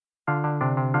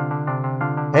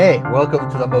Hey, welcome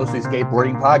to the Mostly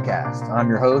Skateboarding Podcast. I'm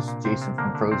your host, Jason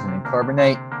from Frozen and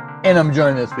Carbonite, and I'm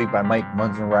joined this week by Mike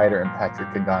Munzenrider and Patrick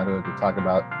Cagano to talk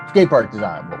about skate park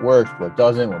design, what works, what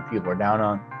doesn't, what people are down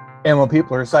on, and what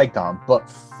people are psyched on. But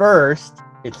first,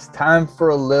 it's time for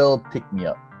a little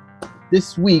pick-me-up.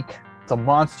 This week, the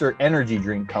Monster Energy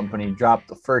Drink Company dropped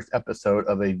the first episode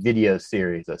of a video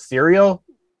series. A serial?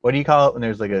 What do you call it when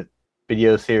there's like a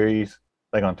video series,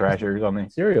 like on Thrasher or something?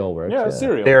 Serial works. Yeah,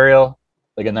 serial. Serial,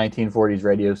 like a 1940s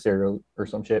radio serial or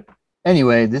some shit.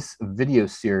 Anyway, this video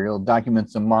serial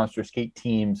documents the Monster Skate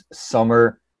team's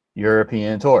summer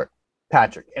European tour.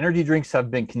 Patrick, energy drinks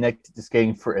have been connected to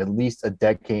skating for at least a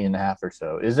decade and a half or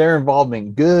so. Is their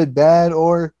involvement good, bad,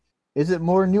 or is it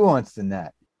more nuanced than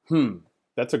that?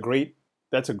 That's a great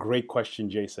question,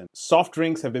 Jason. Soft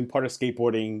drinks have been part of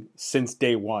skateboarding since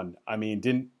day one. I mean,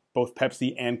 didn't both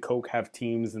Pepsi and Coke have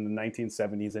teams in the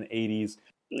 1970s and 80s?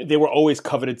 They were always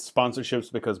coveted sponsorships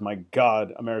because, my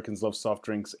God, Americans love soft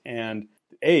drinks. And,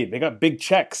 hey, they got big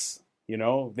checks, you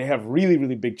know? They have really,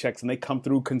 really big checks, and they come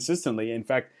through consistently. In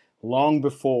fact, long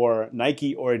before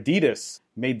Nike or Adidas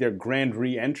made their grand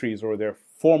re-entries or their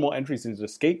formal entries into the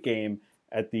skate game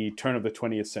at the turn of the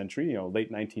 20th century,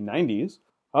 late 1990s,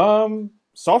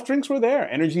 soft drinks were there.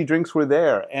 Energy drinks were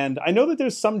there. And I know that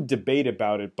there's some debate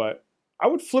about it, but I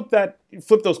would flip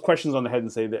those questions on the head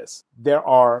and say this.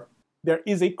 There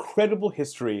is a credible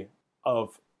history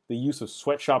of the use of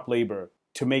sweatshop labor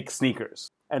to make sneakers.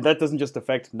 And that doesn't just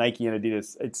affect Nike and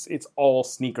Adidas. It's all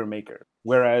sneaker maker.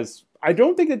 Whereas I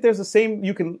don't think that there's the same,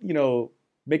 you can,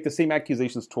 make the same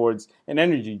accusations towards an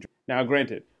energy drink. Now,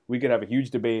 granted, we could have a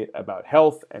huge debate about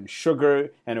health and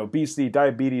sugar and obesity,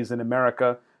 diabetes in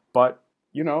America, but,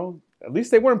 at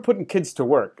least they weren't putting kids to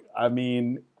work. I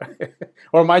mean,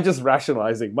 or am I just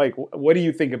rationalizing? Mike, what do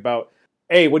you think about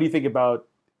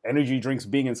energy drinks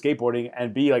being in skateboarding,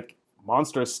 and B, like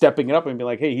Monster stepping it up and be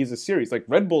like, hey, he's a series. Like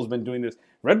Red Bull's been doing this.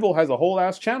 Red Bull has a whole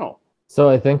ass channel. So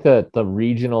I think that the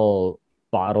regional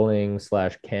bottling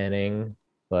 / canning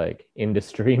like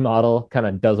industry model kind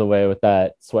of does away with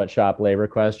that sweatshop labor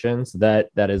question. So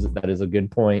that is a good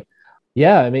point.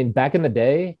 Yeah, I mean, back in the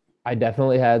day, I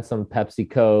definitely had some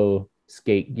PepsiCo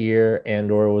skate gear and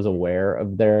or was aware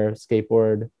of their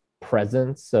skateboard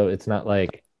presence. So it's not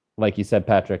like you said,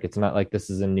 Patrick, it's not like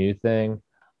this is a new thing.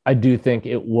 I do think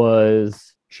it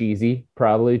was cheesy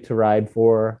probably to ride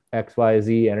for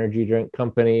XYZ energy drink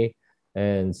company,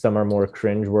 and some are more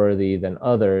cringeworthy than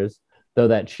others, though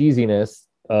that cheesiness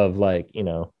of I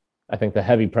think the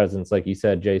heavy presence, like you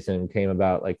said, Jason, came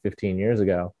about like 15 years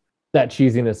ago. That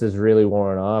cheesiness is really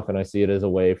worn off, and I see it as a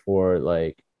way for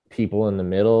like people in the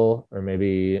middle, or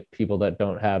maybe people that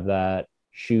don't have that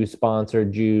shoe sponsor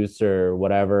juice or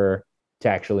whatever, to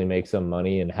actually make some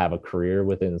money and have a career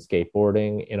within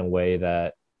skateboarding in a way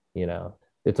that,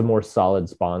 it's a more solid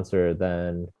sponsor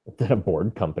than a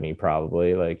board company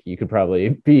probably. Like you could probably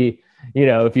be,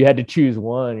 if you had to choose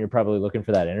one, you're probably looking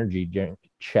for that energy drink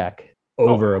check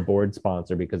over a board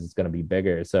sponsor because it's going to be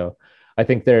bigger. So I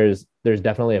think there's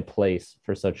definitely a place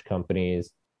for such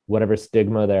companies. Whatever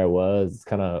stigma there was, it's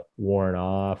kind of worn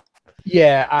off.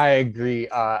 Yeah, I agree.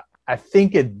 I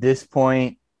think at this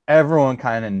point, everyone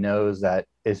kind of knows that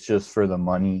it's just for the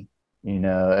money.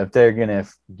 If they're gonna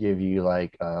give you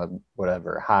like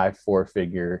whatever high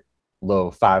 4-figure,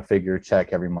 low 5-figure check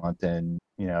every month, and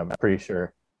I'm pretty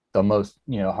sure the most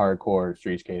hardcore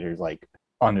street skaters like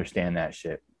understand that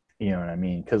shit. You know what I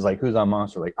mean? Because like who's on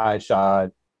Monster? Like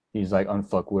iShod, he's like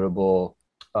unfuckwittable.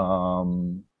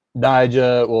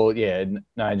 Nyjah, well, yeah,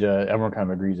 Nyjah, everyone kind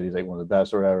of agrees that he's like one of the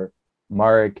best or whatever.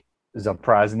 Marek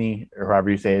Zaprazny, or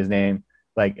however you say his name.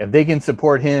 Like if they can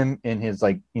support him in his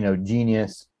like,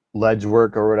 genius ledge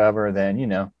work or whatever, then,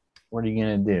 what are you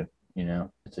going to do?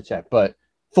 It's a check. But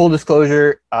full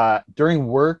disclosure, during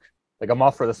work, like I'm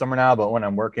off for the summer now, but when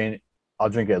I'm working, I'll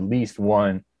drink at least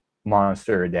one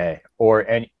Monster a day or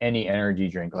any energy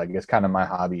drink. Like it's kind of my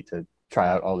hobby to try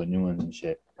out all the new ones and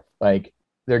shit. Like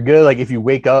they're good. Like if you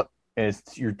wake up and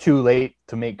you're too late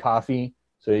to make coffee,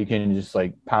 so you can just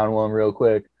like pound one real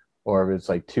quick. Or if it's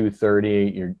like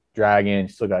 2:30, you're dragging,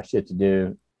 still got shit to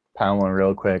do, pound one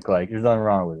real quick. Like there's nothing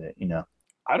wrong with it,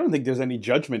 I don't think there's any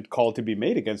judgment call to be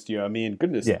made against you. I mean,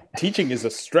 goodness, yeah. Teaching is a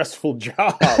stressful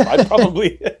job. I'd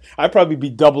probably be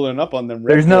doubling up on them.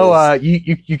 There's no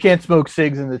you can't smoke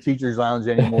cigs in the teacher's lounge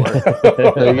anymore.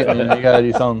 So you gotta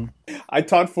do something. I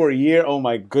taught for a year. Oh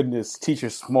my goodness,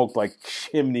 teachers smoked like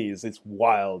chimneys. It's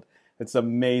wild. It's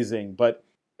amazing. But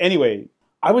anyway,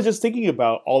 I was just thinking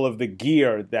about all of the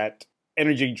gear that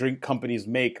energy drink companies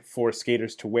make for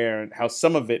skaters to wear and how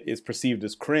some of it is perceived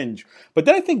as cringe. But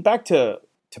then I think back to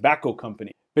tobacco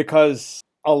company, because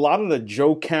a lot of the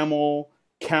Joe Camel,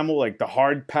 like the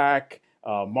hard pack,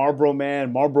 Marlboro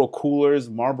Man, Marlboro coolers,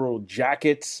 Marlboro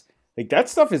jackets, like that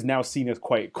stuff is now seen as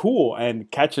quite cool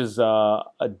and catches a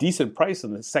decent price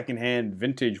in the secondhand,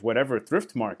 vintage, whatever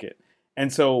thrift market.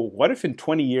 And so, what if in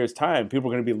 20 years' time, people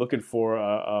are going to be looking for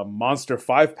a Monster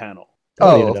 5-panel?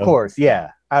 Oh, of course,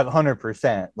 yeah,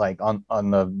 100%. Like on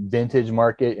the vintage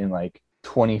market in like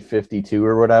 2052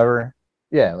 or whatever,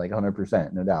 yeah, like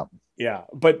 100%, no doubt. Yeah,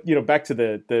 but back to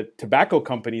the tobacco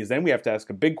companies, then we have to ask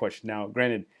a big question. Now,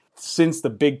 granted, since the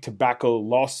big tobacco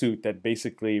lawsuit that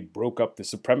basically broke up the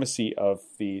supremacy of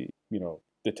the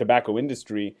tobacco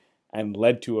industry and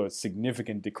led to a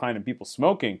significant decline in people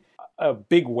smoking, a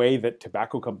big way that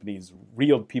tobacco companies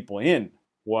reeled people in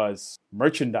was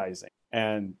merchandising.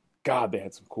 And God, they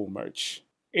had some cool merch.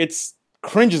 It's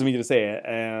cringes me to say it,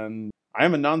 and I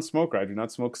am a non-smoker. I do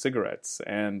not smoke cigarettes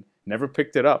and never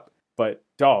picked it up. But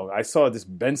dog, I saw this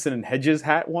Benson and Hedges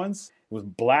hat once. It was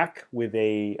black with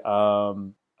a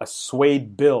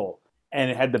suede bill, and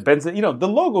it had the Benson. The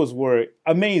logos were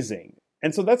amazing,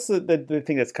 and so that's the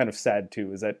thing that's kind of sad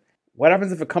too. Is that what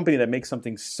happens if a company that makes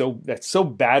something that's so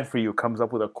bad for you comes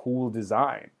up with a cool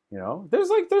design?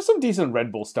 There's some decent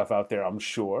Red Bull stuff out there. I'm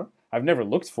sure. I've never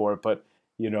looked for it, but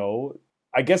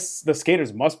I guess the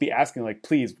skaters must be asking, like,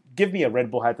 please give me a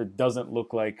Red Bull hat that doesn't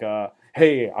look like,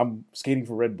 hey, I'm skating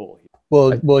for Red Bull.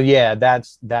 Well, yeah,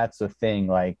 that's the thing.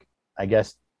 Like, I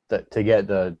guess to get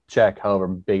the check, however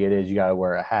big it is, you gotta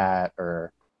wear a hat.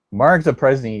 Or Mark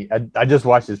Zapresny, I just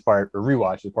watched his part or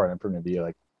rewatched his part in the print video.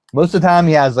 Like most of the time,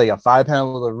 he has like a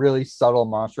 5-panel with a really subtle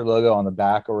Monster logo on the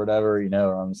back or whatever,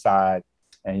 or on the side,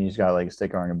 and you just got like a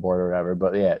sticker on your board or whatever.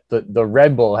 But yeah, the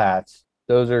Red Bull hats.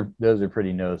 Those are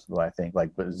pretty noticeable, I think. Like,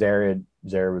 but Zared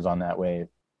was on that wave.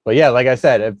 But yeah, like I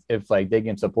said, if like they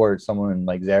can support someone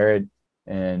like Zared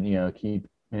and keep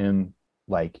him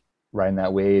like riding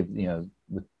that wave,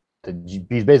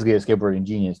 he's basically a skateboarding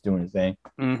genius doing his thing.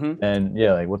 Mm-hmm. And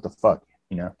yeah, like what the fuck,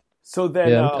 So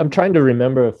then, I'm trying to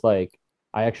remember if like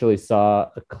I actually saw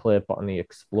a clip on the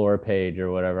Explore page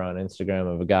or whatever on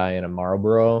Instagram of a guy in a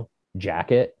Marlboro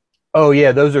jacket. Oh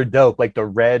yeah, those are dope. Like the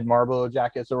red Marlboro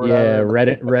jackets or whatever.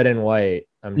 Yeah, red and white.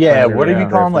 Yeah, what do you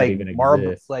call them?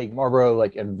 Like Marlboro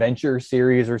like Adventure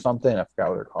Series or something? I forgot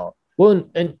what they're called. Well,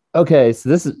 and okay, so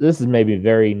this is maybe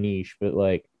very niche, but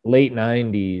like late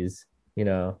 90s,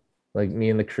 like me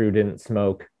and the crew didn't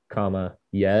smoke,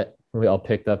 yet. We all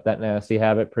picked up that nasty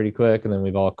habit pretty quick, and then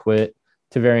we've all quit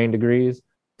to varying degrees.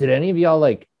 Did any of y'all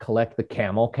like collect the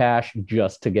Camel cash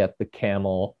just to get the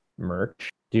Camel merch?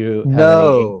 Do you have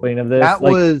any inkling of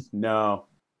this? No.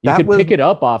 You could pick it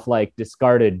up off like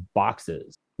discarded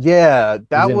boxes. Yeah,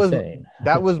 that was insane.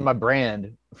 That was my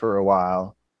brand for a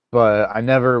while, but I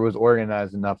never was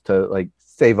organized enough to like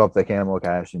save up the Camel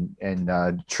cash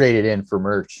and trade it in for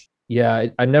merch. Yeah,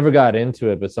 I never got into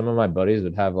it, but some of my buddies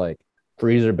would have like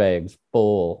freezer bags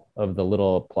full of the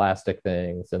little plastic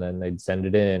things, and then they'd send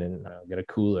it in and get a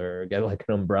cooler or get like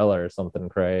an umbrella or something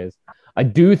crazy. I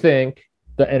do think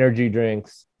the energy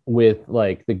drinks with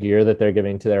like the gear that they're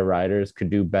giving to their riders could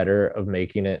do better of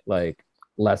making it like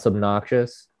less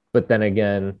obnoxious. But then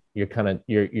again,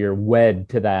 you're wed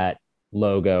to that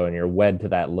logo and you're wed to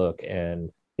that look, and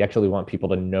you actually want people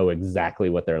to know exactly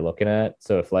what they're looking at.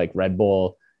 So if like Red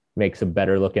Bull makes a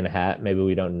better looking hat, maybe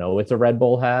we don't know it's a Red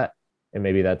Bull hat, and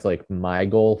maybe that's like my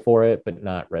goal for it, but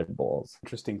not Red Bull's.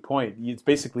 Interesting point. It's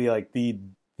basically like the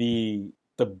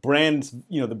brand's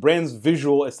the brand's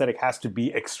visual aesthetic has to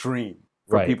be extreme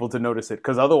for people to notice it,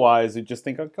 because otherwise you just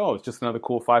think, oh, it's just another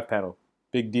cool 5-panel,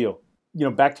 big deal.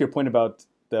 Back to your point about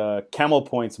the Camel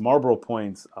points, Marlboro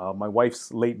points. My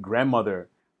wife's late grandmother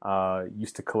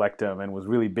used to collect them and was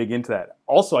really big into that.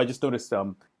 Also, I just noticed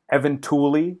Evan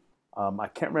Tooley. I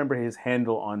can't remember his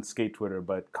handle on skate Twitter,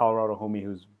 but Colorado homie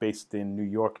who's based in New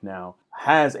York now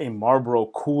has a Marlboro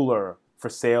cooler for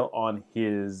sale on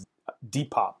his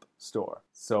Depop store.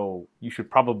 So you should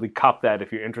probably cop that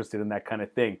if you're interested in that kind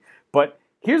of thing. But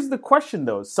here's the question,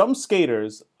 though. Some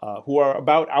skaters who are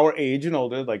about our age and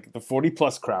older, like the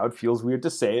 40-plus crowd, feels weird to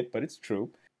say it, but it's true,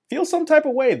 feel some type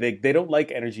of way. They don't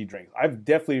like energy drinks. I've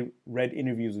definitely read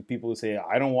interviews with people who say,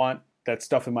 I don't want that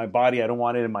stuff in my body. I don't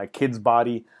want it in my kid's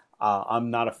body. I'm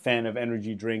not a fan of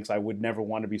energy drinks. I would never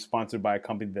want to be sponsored by a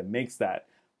company that makes that.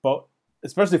 But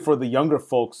especially for the younger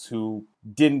folks who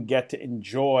didn't get to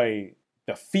enjoy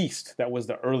the feast that was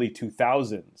the early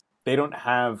 2000s, they don't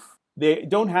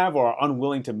have or are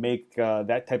unwilling to make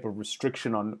that type of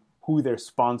restriction on who their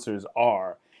sponsors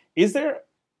are. Is there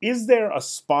a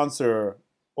sponsor,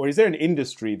 or is there an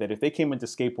industry that if they came into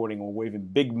skateboarding and were waving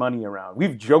big money around?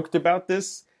 We've joked about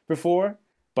this before,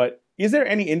 but is there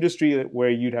any industry where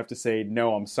you'd have to say,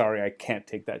 no, I'm sorry, I can't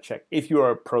take that check if you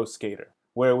are a pro skater,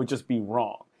 where it would just be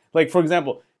wrong? Like, for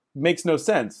example, makes no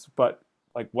sense, but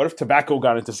like, what if tobacco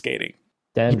got into skating?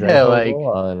 Dan Yeah,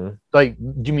 Drevogel on Like,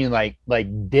 do you mean like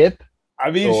dip?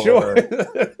 I mean, Or- sure.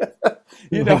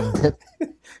 You know,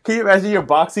 can you imagine your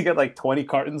boxing at like 20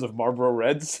 cartons of Marlboro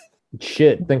Reds?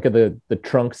 shit. Think of the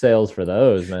trunk sales for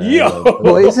those, man. Yo! Like,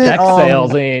 Well, isn't, tech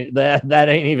sales ain't that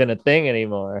ain't even a thing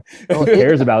anymore. No one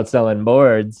cares about selling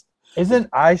boards. Isn't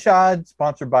iShod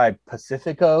sponsored by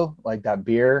Pacifico, like that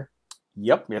beer?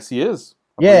 Yep, yes, he is.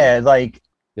 Yeah, like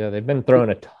Yeah, they've been throwing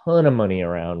a ton of money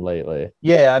around lately.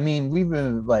 yeah. I mean, we've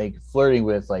been like flirting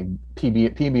with like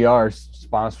PBR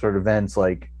sponsored events,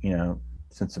 like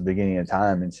since the beginning of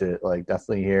time and shit. Like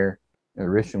definitely here in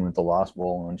Richmond with the Lost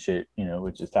Bowl and shit,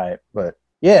 which is tight. But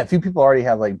yeah, a few people already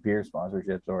have like beer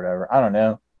sponsorships or whatever. I don't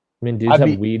know. I mean, dudes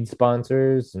have weed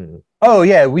sponsors and Oh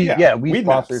yeah, weed Weed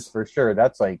sponsors Maps. for sure.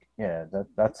 That's like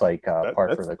that's like part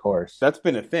for the course. That's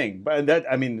been a thing, but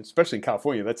I mean, especially in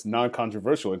California, that's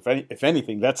non-controversial. If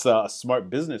anything, that's a smart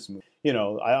business move.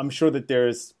 I'm sure that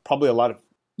there's probably a lot of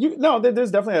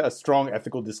there's definitely a strong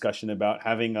ethical discussion about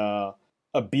having a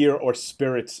beer or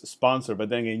spirits sponsor. But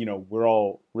then again, we're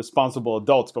all responsible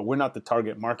adults, but we're not the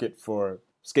target market for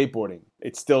skateboarding.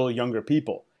 It's still younger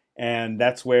people, and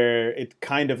that's where it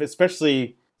kind of,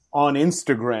 especially on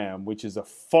Instagram, which is a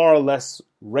far less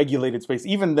regulated space,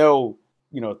 even though,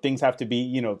 things have to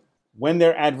be, when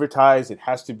they're advertised, it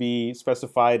has to be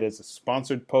specified as a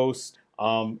sponsored post.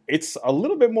 It's a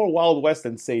little bit more Wild West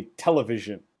than, say,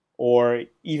 television, or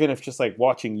even if just like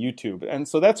watching YouTube. And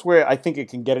so that's where I think it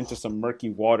can get into some murky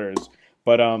waters.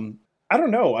 But I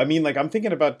don't know. I mean, like, I'm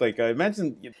thinking about, like,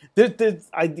 imagine,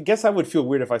 I guess I would feel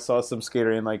weird if I saw some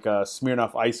skater in like a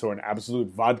Smirnoff Ice or an Absolute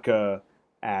Vodka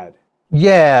ad.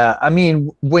 Yeah, I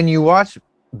mean, when you watch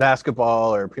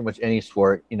basketball or pretty much any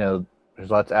sport, there's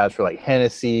lots of ads for like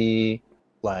Hennessy,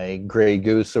 like Grey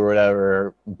Goose or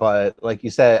whatever. But like you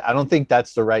said, I don't think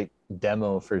that's the right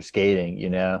demo for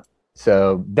skating.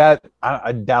 So that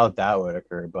I doubt that would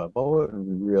occur. But what would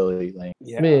really like?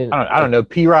 Yeah. I mean, I don't know.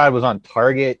 P-Rod was on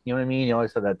Target. You know what I mean? He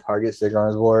always had that Target sticker on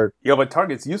his board. Yo, but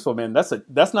Target's useful, man.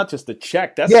 That's not just a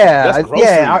check. That's Yeah, groceries.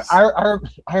 yeah.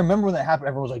 I remember when that happened.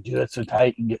 Everyone was like, "Dude, that's so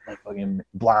tight. You can get like fucking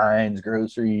blinds,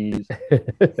 groceries,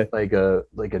 like a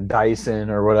Dyson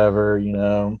or whatever."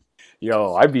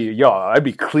 Yo, I'd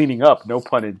be cleaning up. No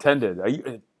pun intended. Are you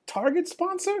a Target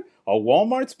sponsor? A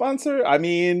Walmart sponsor? I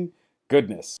mean,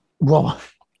 goodness. Well,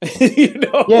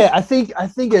 Yeah. I think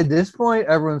at this point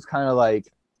everyone's kind of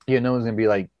like, no one's gonna be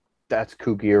like, "That's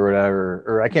kooky" or whatever.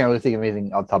 Or I can't really think of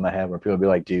anything off the top of my head where people will be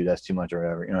like, "Dude, that's too much" or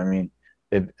whatever. You know what I mean?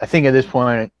 I think at this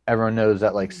point everyone knows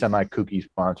that like semi kooky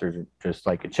sponsors are just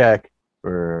like a check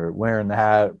or wearing the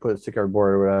hat, put a sticker on the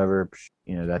board or whatever.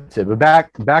 That's it. But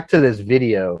back to this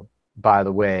video, by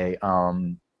the way.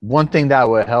 One thing that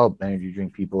would help energy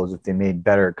drink people is if they made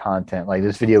better content. Like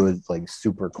this video was like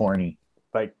super corny.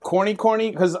 Like corny,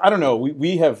 because I don't know.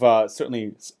 We have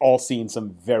certainly all seen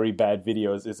some very bad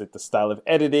videos. Is it the style of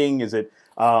editing? Is it,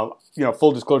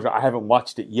 full disclosure, I haven't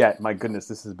watched it yet. My goodness,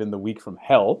 this has been the week from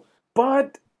hell.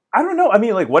 But I don't know. I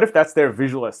mean, like, what if that's their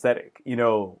visual aesthetic?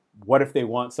 What if they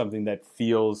want something that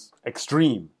feels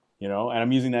extreme? And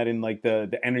I'm using that in like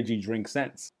the energy drink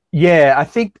sense. Yeah, I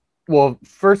think. Well,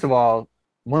 first of all,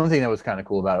 one thing that was kind of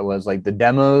cool about it was like the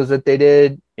demos that they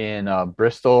did in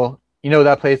Bristol.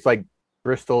 That place like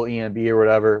Bristol EMB or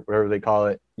whatever they call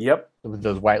it. Yep. With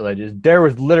those white ledges. There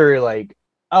was literally like,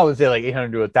 I would say like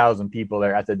 800 to 1,000 people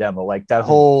there at the demo. Like that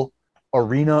whole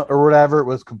arena or whatever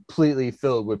was completely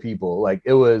filled with people. Like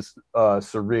it was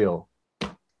surreal.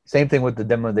 Same thing with the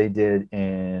demo they did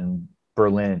in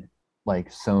Berlin.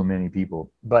 Like so many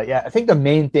people. But yeah, I think the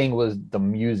main thing was the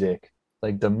music.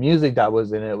 Like the music that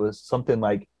was in it was something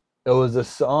like, it was a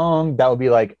song that would be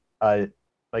like an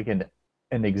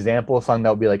example song that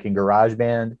would be like in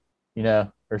GarageBand,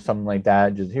 or something like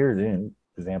that. Just here's an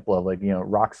example of like,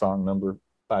 rock song number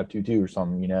 522 or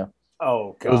something,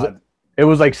 Oh God. It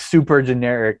was like super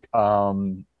generic,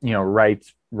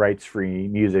 rights free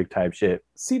music type shit.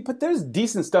 See, but there's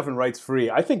decent stuff in rights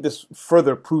free. I think this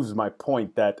further proves my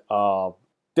point that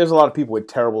there's a lot of people with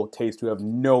terrible taste who have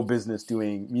no business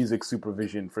doing music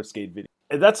supervision for skate videos.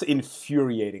 And that's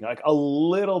infuriating. Like a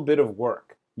little bit of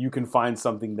work, you can find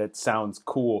something that sounds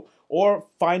cool, or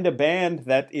find a band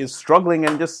that is struggling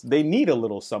and just they need a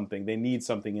little something. They need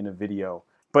something in a video.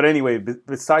 But anyway,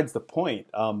 besides the point,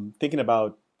 thinking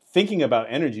about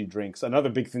energy drinks, another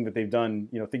big thing that they've done,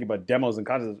 thinking about demos and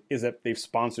contests, is that they've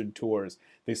sponsored tours,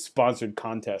 they've sponsored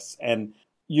contests. And,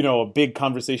 a big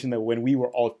conversation that when we were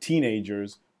all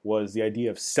teenagers, was the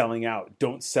idea of selling out,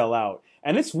 don't sell out.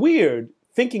 And it's weird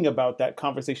thinking about that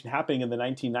conversation happening in the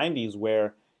 1990s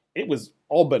where it was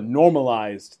all but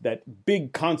normalized that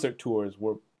big concert tours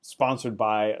were sponsored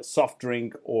by a soft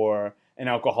drink or an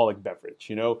alcoholic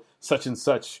beverage, such and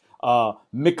such,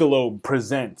 Michelob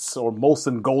presents or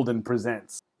Molson Golden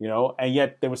presents, and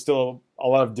yet there was still a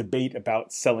lot of debate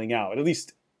about selling out, at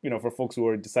least, for folks who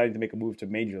are deciding to make a move to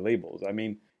major labels. I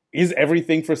mean, is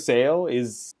everything for sale?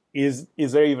 Is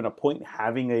there even a point in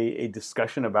having a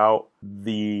discussion about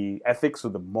the ethics or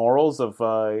the morals of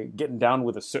getting down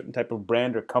with a certain type of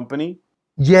brand or company?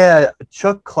 Yeah,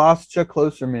 Chuck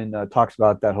Klosterman talks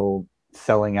about that whole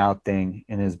selling out thing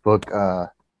in his book,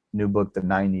 new book, The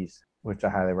 90s, which I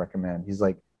highly recommend. He's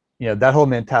like, that whole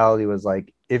mentality was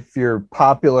like, if you're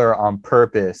popular on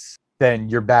purpose, then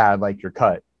you're bad, like you're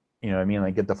cut. You know what I mean?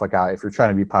 Like, get the fuck out if you're trying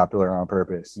to be popular on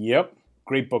purpose. Yep.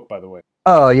 Great book, by the way.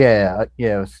 Oh, yeah.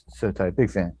 Yeah, it was so tight. Big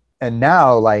fan. And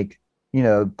now, like,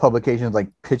 publications like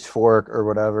Pitchfork or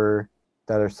whatever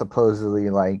that are supposedly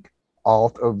like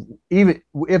even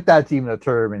if that's even a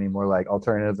term anymore, like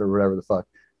alternative or whatever the fuck,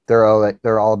 they're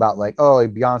all about like,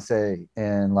 like Beyonce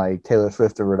and like Taylor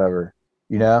Swift or whatever,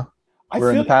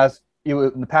 Where in the past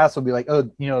will be like,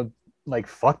 like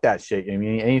fuck that shit. I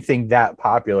mean, anything that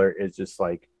popular is just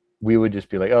like, we would just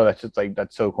be like, oh, that's just like,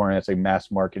 that's so corny. That's like mass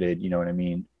marketed. You know what I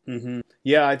mean? Mm-hmm.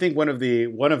 Yeah, I think one of the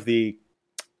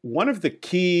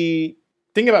key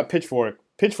thing about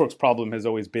Pitchfork's problem has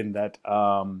always been that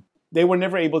they were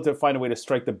never able to find a way to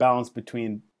strike the balance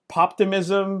between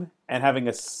poptimism and having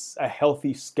a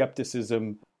healthy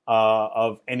skepticism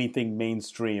of anything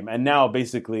mainstream. And now,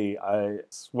 basically,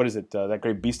 what is it? That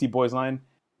great Beastie Boys line?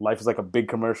 Life is like a big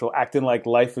commercial. Acting like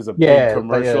life is a big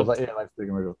commercial. Life's a big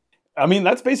commercial. I mean,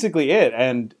 that's basically it.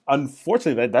 And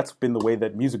unfortunately, that's been the way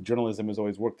that music journalism has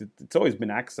always worked. It's always been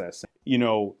access.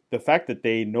 The fact that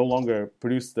they no longer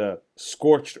produce the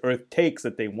scorched earth takes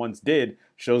that they once did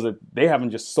shows that they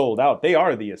haven't just sold out. They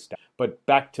are the established. But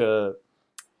back to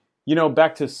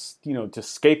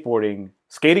skateboarding.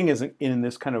 Skating is in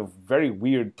this kind of very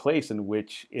weird place in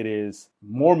which it is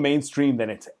more mainstream than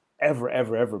it's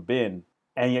ever been.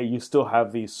 And yet you still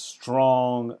have these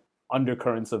strong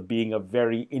undercurrents of being a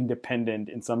very independent,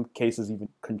 in some cases even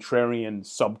contrarian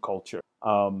subculture.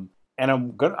 And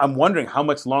I'm wondering how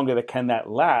much longer can that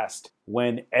last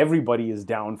when everybody is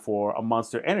down for a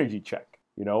Monster Energy check,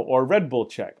 or Red Bull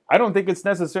check. I don't think it's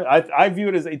necessary. I view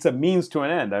it as it's a means to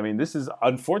an end. I mean, this is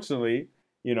unfortunately,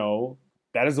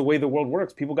 that is the way the world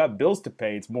works. People got bills to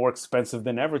pay. It's more expensive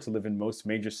than ever to live in most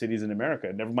major cities in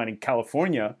America. Never mind in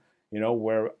California,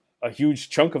 where a huge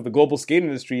chunk of the global skate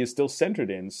industry is still centered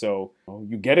in. So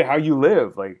you get it how you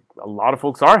live. Like, a lot of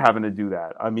folks are having to do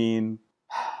that. I mean,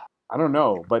 I don't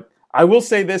know. But I will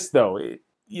say this, though.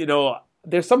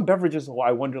 There's some beverages where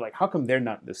I wonder, like, how come they're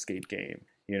not in the skate game?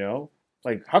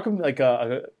 Like, how come,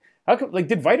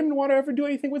 did Vitamin Water ever do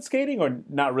anything with skating, or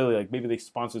not really? Like, maybe they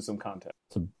sponsored some content.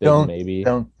 It's a big maybe.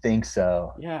 Don't think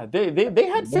so. Yeah, they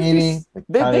had 50. Maybe.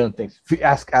 I don't think so.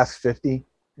 Ask 50.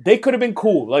 They could have been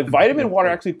cool. Like, Vitamin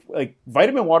Water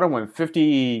Vitamin Water when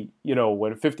 50,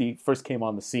 when 50 first came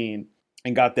on the scene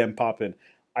and got them popping,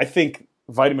 I think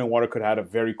Vitamin Water could have had a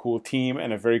very cool team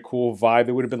and a very cool vibe.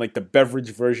 It would have been like the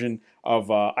beverage version of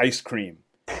ice cream,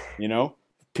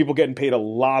 People getting paid a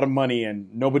lot of money and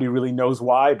nobody really knows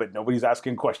why, but nobody's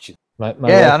asking questions. I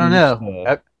don't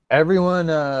know. Everyone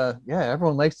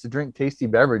likes to drink tasty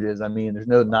beverages. I mean, there's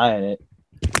no denying it.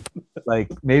 Like,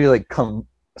 maybe like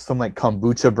some like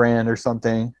kombucha brand or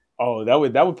something. Oh, that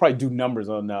would probably do numbers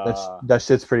on that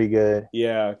shit's pretty good.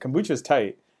 Yeah, kombucha's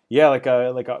tight. Yeah, like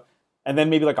a and then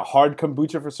maybe like a hard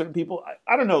kombucha for certain people.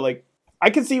 I don't know, like, I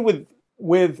can see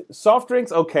with soft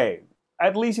drinks, okay,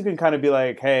 at least you can kind of be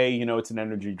like, hey, it's an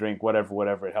energy drink,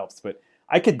 whatever, it helps. But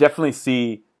I could definitely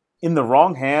see in the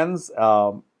wrong hands,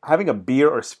 having a beer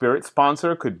or spirit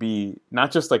sponsor could be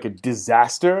not just like a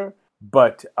disaster,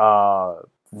 but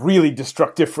really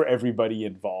destructive for everybody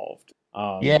involved.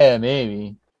 Yeah,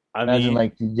 maybe. Imagine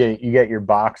like you get your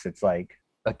box. It's like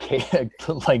a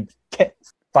like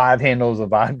 5 handles of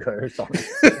vodka or something.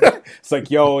 It's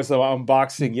like, yo, it's an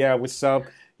unboxing. Yeah, what's up?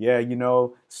 Yeah,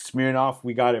 Smirnoff,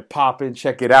 we got it popping.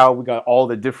 Check it out. We got all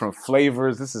the different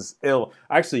flavors. This is ill.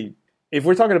 Actually, if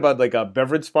we're talking about like a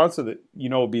beverage sponsor, that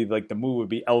would be like the move would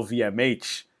be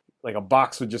LVMH. Like a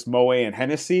box with just Moe and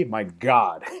Hennessy, my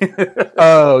God.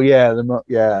 Oh yeah,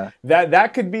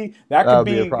 That could be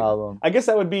a problem. I guess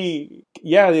that would be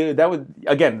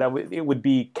it would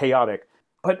be chaotic.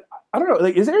 But I don't know,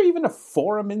 like, is there even a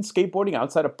forum in skateboarding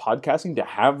outside of podcasting to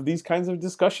have these kinds of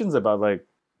discussions about like,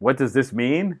 what does this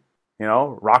mean? You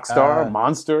know, Rockstar, Uh,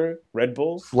 Monster, Red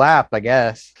Bull. Slap, I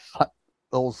guess. The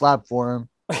whole slap for him.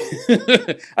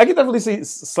 I could definitely see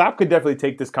Slap could definitely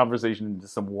take this conversation into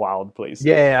some wild places.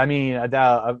 Yeah, I mean,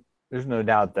 there's no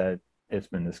doubt that it's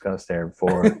been discussed there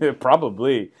before.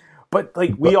 Probably, but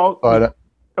like oh,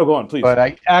 go on, please. But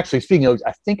I actually, speaking of,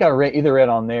 I think I read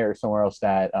on there or somewhere else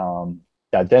that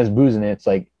that Des Buzenitz,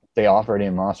 like they offered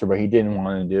him Monster, but he didn't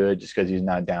want to do it just because he's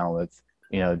not down with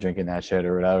drinking that shit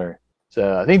or whatever.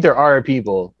 So I think there are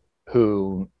people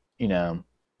who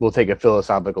will take a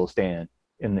philosophical stand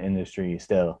in the industry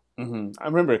still. Mm-hmm. I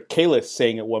remember Kalis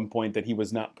saying at one point that he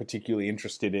was not particularly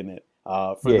interested in it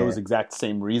for those exact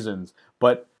same reasons.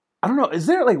 But I don't know. Is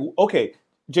there okay,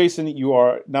 Jason, you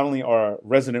are not only our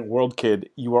resident world kid,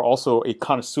 you are also a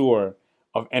connoisseur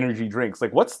of energy drinks.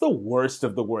 Like, what's the worst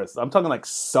of the worst? I'm talking like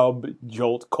sub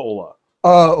Jolt Cola.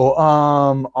 Oh,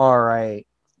 all right.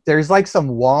 There's like some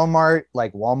Walmart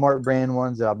brand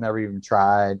ones that I've never even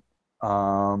tried.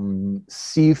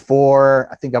 C4,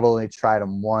 I think I've only tried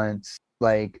them once.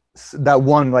 Like that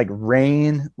one, like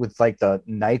Rain with like the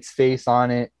Knight's face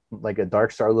on it, like a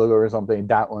Dark Star logo or something.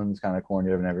 That one's kind of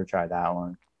corny. I've never tried that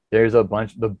one. There's a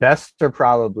bunch. The best are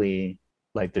probably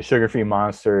like the sugar-free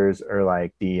Monsters or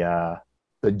like the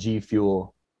G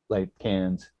Fuel like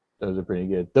cans. Those are pretty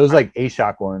good. Those like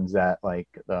A-Shock ones that like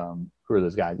who are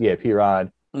those guys? Yeah,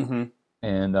 P-Rod. Mm-hmm.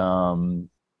 And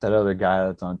that other guy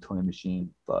that's on Toy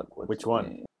Machine. Fuck. Which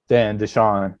one? Dan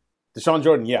Deshaun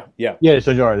Jordan. Yeah.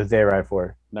 Deshaun Jordan. That's day right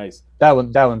for. Nice. That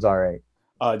one's all right.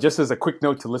 Just as a quick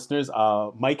note to listeners,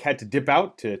 Mike had to dip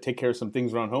out to take care of some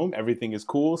things around home. Everything is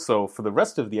cool. So for the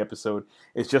rest of the episode,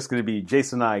 it's just going to be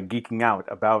Jason and I geeking out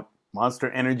about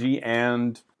Monster Energy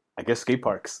and I guess skate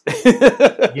parks.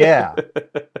 Yeah.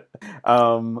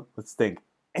 Let's think.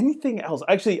 Anything else?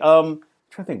 Actually, I'm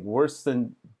trying to think. Worse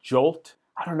than Jolt?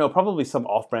 I don't know. Probably some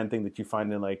off-brand thing that you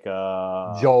find in like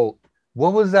Jolt.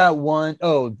 What was that one?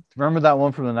 Oh, remember that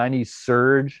one from the '90s,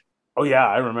 Surge? Oh yeah,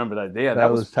 I remember that. Yeah,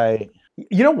 that was tight.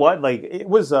 You know what? Like it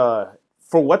was for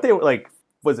what they were like.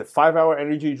 Was it 5 Hour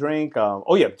Energy Drink? 5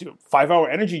 Hour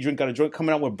Energy Drink got a joint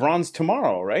coming out with Bronze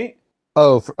tomorrow, right?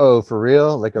 Oh, for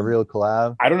real? Like a real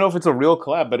collab? I don't know if it's a real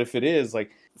collab, but if it is,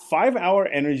 like 5 Hour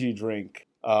Energy Drink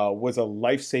was a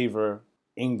lifesaver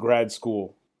in grad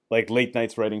school, like late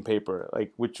nights writing paper,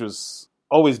 like which was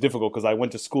always difficult because I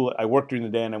went to school. I worked during the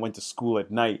day and I went to school at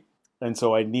night, and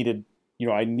so I needed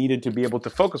to be able to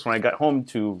focus when I got home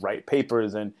to write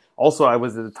papers. And also I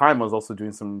was also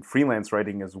doing some freelance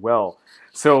writing as well.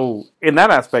 So in that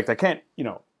aspect, I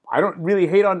don't really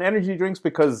hate on energy drinks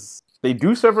because they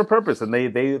do serve a purpose and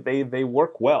they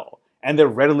work well and they're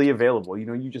readily available.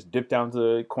 You just dip down to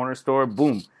the corner store,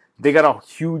 boom, they got a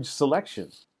huge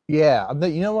selection. Yeah.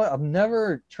 You know what? I've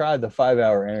never tried the 5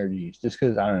 Hour Energies just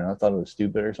because, I don't know, I thought it was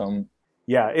stupid or something.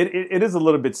 Yeah, it is a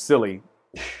little bit silly.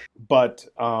 But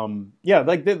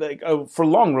for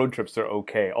long road trips, they're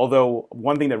okay. Although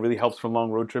one thing that really helps for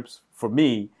long road trips for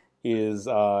me is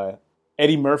old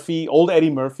Eddie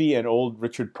Murphy and old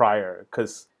Richard Pryor.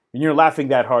 Because when you're laughing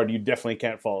that hard, you definitely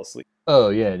can't fall asleep. Oh,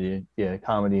 yeah, dude. Yeah,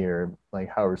 comedy or like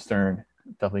Howard Stern.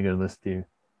 Definitely good to listen to.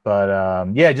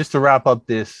 But just to wrap up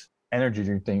this energy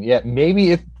drink thing. Yeah,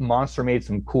 maybe if Monster made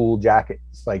some cool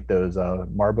jackets, like those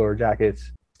Marlboro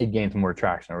jackets, it gained some more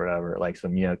traction or whatever, like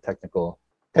some, technical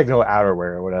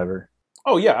outerwear or whatever.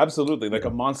 Oh yeah, absolutely. Like a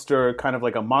Monster, kind of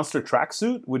like a Monster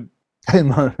tracksuit would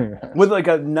with like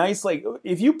a nice, like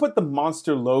if you put the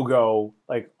Monster logo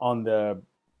like on the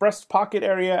breast pocket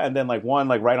area and then like one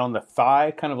like right on the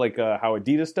thigh, kind of like how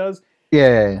Adidas does.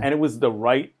 Yeah. And it was the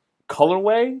right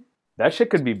colorway, that shit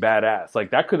could be badass.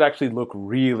 Like that could actually look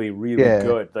really, really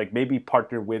good. Like maybe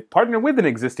partner with an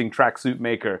existing tracksuit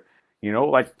maker.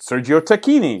 Like Sergio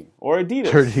Tacchini or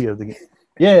Adidas.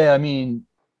 Yeah, I mean,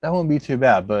 that won't be too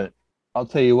bad, but I'll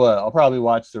tell you what, I'll probably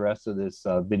watch the rest of this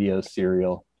video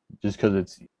serial just because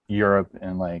it's Europe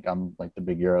and like I'm like the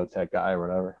big Eurotech guy or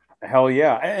whatever. Hell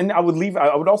yeah. And I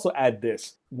would also add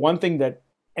this. One thing that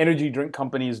energy drink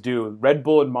companies do, Red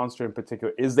Bull and Monster in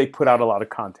particular, is they put out a lot of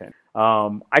content.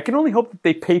 I can only hope that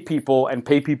they pay people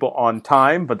on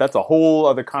time, but that's a whole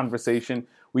other conversation.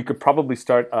 We could probably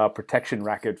start a protection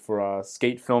racket for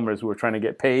skate filmers who are trying to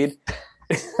get paid.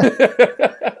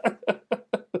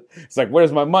 It's like,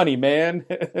 where's my money, man?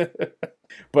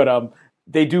 But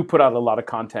they do put out a lot of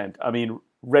content. I mean,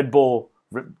 Red Bull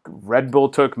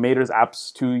took Mater's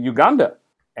apps to Uganda,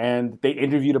 and they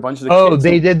interviewed a bunch of the kids. Oh,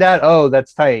 they did that? Oh,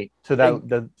 that's tight. To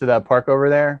that park over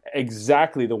there?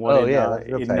 Exactly, the one in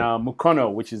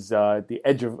Mukono, which is the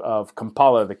edge of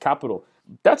Kampala, the capital.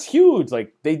 that's huge.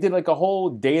 Like they did like a whole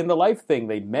day in the life thing.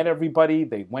 They met everybody.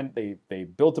 They went. They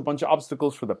built a bunch of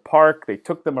obstacles for the park. They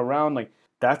took them around. Like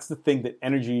that's the thing that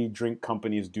energy drink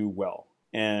companies do well.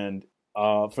 And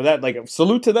for that, like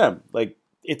salute to them. Like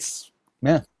it's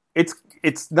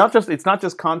not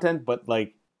just content, but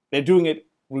like they're doing it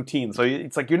routine. So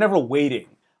it's like you're never waiting.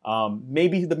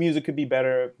 Maybe the music could be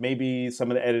better. Maybe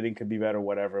some of the editing could be better.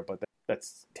 Whatever. But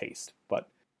that's taste. But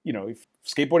if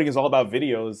skateboarding is all about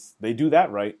videos, they do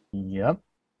that right. Yep.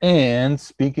 And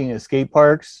speaking of skate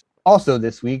parks, also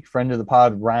this week, friend of the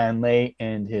pod, Ryan Lay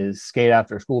and his Skate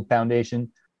After School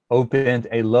Foundation opened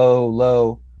a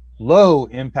low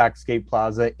impact skate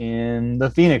plaza in the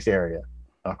Phoenix area.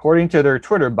 According to their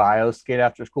Twitter bio, Skate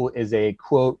After School is a,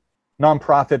 quote,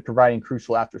 nonprofit providing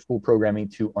crucial after school programming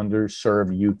to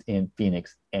underserved youth in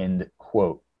Phoenix, end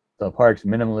quote. The park's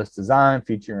minimalist design,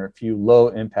 featuring a few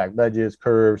low-impact ledges,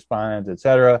 curves, spines,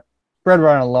 etc., spread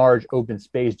around a large open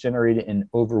space, generated an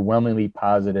overwhelmingly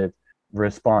positive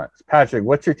response. Patrick,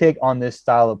 what's your take on this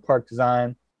style of park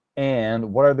design,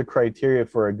 and what are the criteria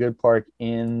for a good park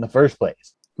in the first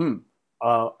place?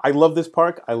 I love this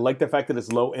park. I like the fact that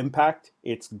it's low impact.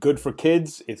 It's good for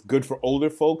kids. It's good for older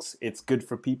folks. It's good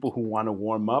for people who want to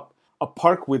warm up. A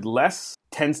park with less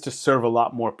tends to serve a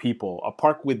lot more people. A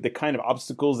park with the kind of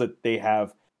obstacles that they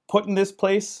have put in this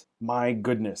place, my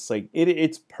goodness, like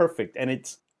it's perfect. And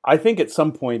I think at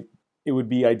some point it would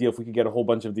be ideal if we could get a whole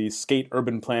bunch of these skate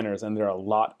urban planners, and there are a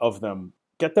lot of them,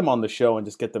 get them on the show and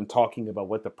just get them talking about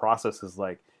what the process is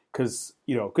like. Because,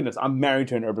 goodness, I'm married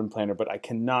to an urban planner, but I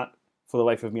cannot for the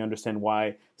life of me understand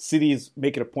why cities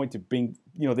make it a point to bring,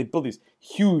 they build these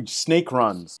huge snake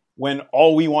runs when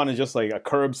all we want is just like a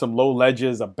curb, some low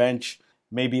ledges, a bench,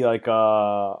 maybe like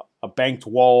a banked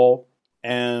wall,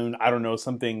 and I don't know,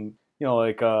 something,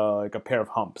 like a pair of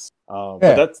humps.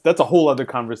 But that's a whole other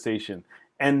conversation.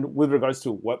 And with regards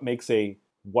to what makes a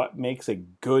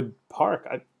good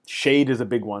park, shade is a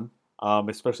big one,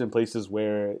 especially in places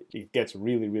where it gets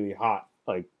really, really hot,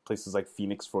 like places like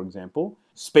Phoenix, for example.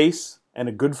 Space and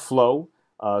a good flow,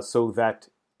 so that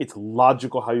it's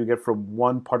logical how you get from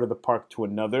one part of the park to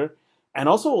another, and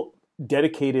also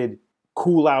dedicated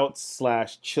cool out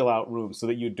 / chill out rooms so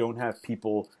that you don't have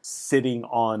people sitting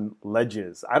on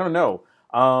ledges. I don't know.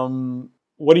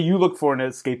 What do you look for in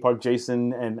a skate park,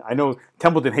 Jason? And I know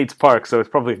Templeton hates parks, so it's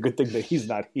probably a good thing that he's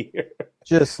not here.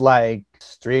 Just like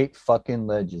straight fucking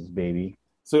ledges, baby.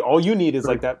 So all you need is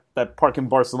like that park in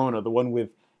Barcelona, the one with,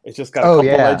 it's just got a couple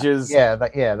ledges.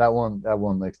 That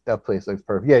one looks, that place looks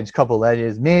perfect. Yeah, just a couple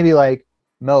ledges, maybe like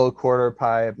mellow quarter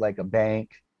pipe, like a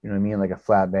bank. You know what I mean, like a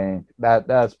flat bank.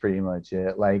 That's pretty much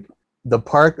it. Like the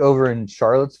park over in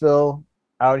Charlottesville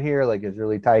out here, like is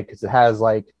really tight because it has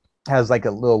like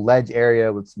a little ledge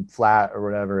area with some flat or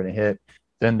whatever and a hit.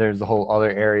 Then there's the whole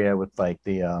other area with like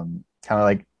the kind of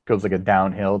like goes like a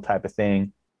downhill type of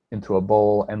thing into a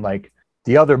bowl, and like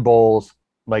the other bowls,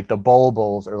 like the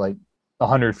bowls are like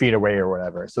 100 feet away or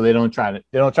whatever, so they don't try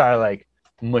to like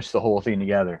mush the whole thing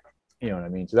together. You know what I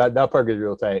mean? So that park is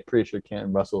real tight. Pretty sure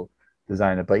Canton Russell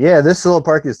designed it, but yeah, this little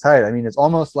park is tight. I mean, it's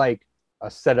almost like a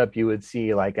setup you would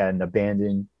see like at an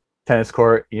abandoned tennis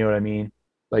court. You know what I mean?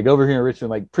 Like over here in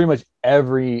Richmond, like pretty much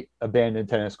every abandoned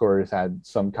tennis court has had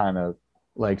some kind of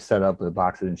like setup with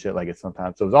boxes and shit like it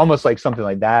sometimes. So it's almost like something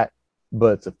like that,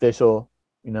 but it's official.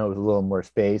 With a little more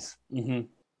space. Mm-hmm.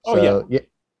 So,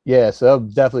 yeah. So that'll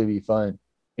definitely be fun.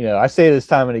 I say this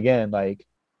time and again, like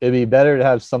it'd be better to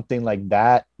have something like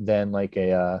that than like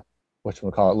a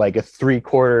whatchamacallit, like a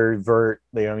 3/4 vert.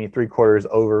 3/4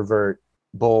 over vert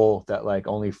bowl that like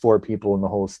only 4 people in the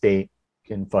whole state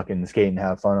can fucking skate and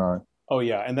have fun on. Oh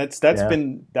yeah, and that's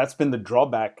been the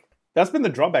drawback. That's been the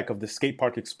drawback of the skate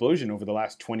park explosion over the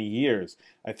last 20 years.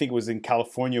 I think it was in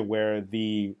California where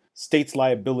the state's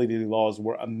liability laws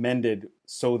were amended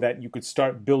so that you could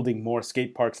start building more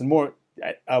skate parks and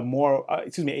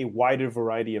a wider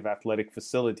variety of athletic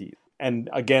facilities. And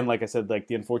again, like I said, like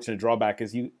the unfortunate drawback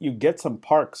is you get some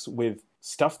parks with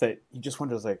stuff that you just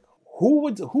wonder, like,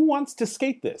 who wants to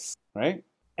skate this, right?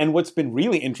 And what's been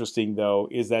really interesting though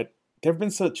is that there have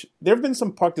been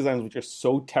some park designs which are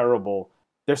so terrible.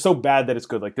 They're so bad that it's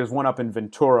good. Like there's one up in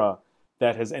Ventura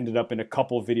that has ended up in a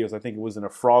couple of videos. I think it was in a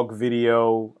frog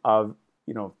video of,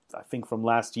 I think from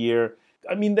last year.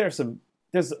 I mean,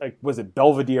 was it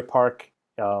Belvedere Park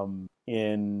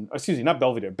not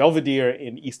Belvedere. Belvedere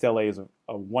in East LA is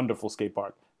a wonderful skate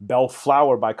park.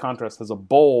 Bellflower, by contrast, has a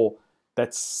bowl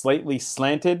that's slightly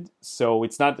slanted, so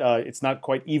it's not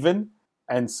quite even,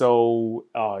 and so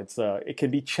it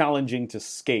can be challenging to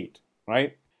skate,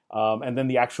 right? And then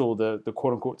the actual the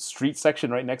quote unquote street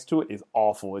section right next to it is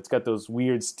awful. It's got those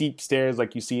weird steep stairs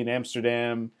like you see in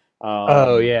Amsterdam.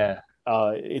 Oh yeah.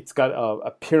 It's got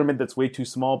a pyramid that's way too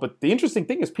small. But the interesting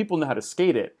thing is people know how to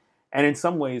skate it. And in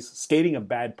some ways, skating a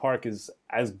bad park is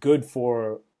as good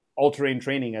for all-terrain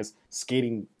training as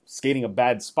skating a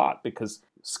bad spot, because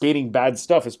skating bad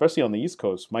stuff, especially on the East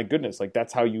Coast, my goodness, like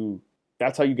that's how you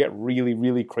get really,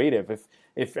 really creative.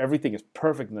 If everything is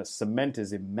perfect and the cement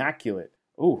is immaculate,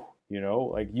 ooh,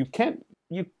 like you can't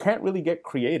really get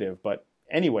creative. But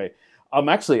anyway,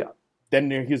 actually,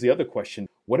 then here's the other question.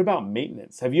 What about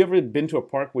maintenance? Have you ever been to a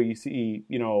park where you see,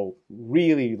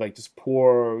 really like just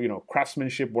poor,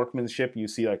 craftsmanship, workmanship? You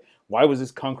see like, why was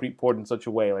this concrete poured in such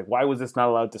a way? Like, why was this not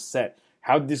allowed to set?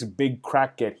 How did this big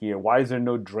crack get here? Why is there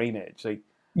no drainage? Like,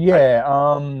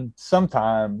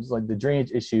 sometimes like the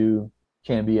drainage issue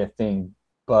can be a thing,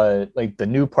 but like the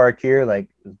new park here, like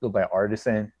it's built by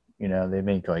Artisan, they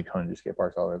make like 100 skate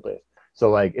parks all over the place. So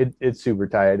like it's super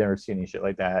tight. I've never seen any shit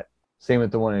like that. Same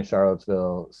with the one in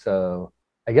Charlottesville. So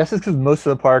I guess it's because most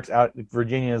of the parks out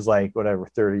Virginia is like whatever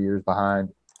 30 years behind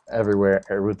everywhere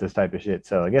with this type of shit.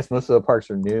 So I guess most of the parks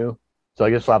are new. So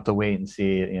I guess we'll have to wait and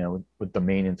see, with the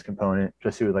maintenance component,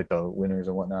 just see with like the winners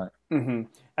and whatnot. Mm-hmm.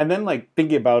 And then like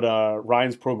thinking about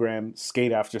Ryan's program,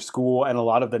 Skate After School, and a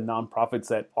lot of the nonprofits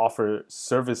that offer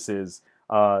services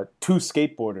to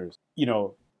skateboarders.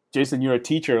 Jason, you're a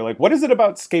teacher. Like, what is it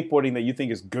about skateboarding that you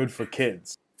think is good for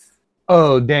kids?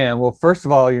 Oh, damn. Well, first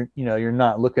of all, you're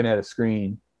not looking at a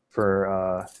screen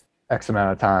for X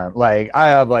amount of time. Like, I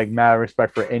have like mad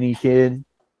respect for any kid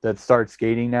that starts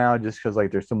skating now, just because like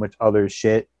there's so much other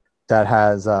shit that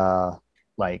has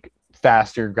like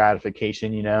faster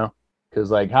gratification, because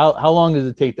like how long does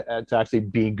it take to actually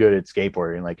be good at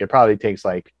skateboarding? Like, it probably takes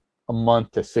like a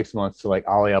month to 6 months to like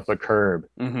ollie up a curb,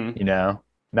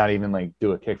 not even like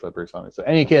do a kickflip or something. So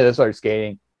any kid that starts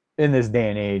skating in this day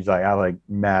and age, like I have like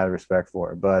mad respect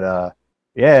for it. But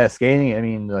skating, I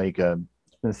mean, like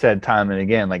it's been said time and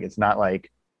again, like it's not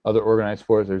like other organized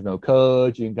sports. There's no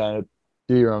coach. You can kind of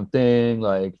do your own thing,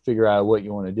 like figure out what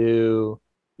you want to do.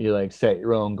 You like set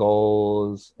your own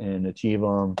goals and achieve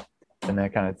them and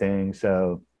that kind of thing.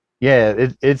 So yeah,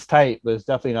 it's tight, but it's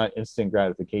definitely not instant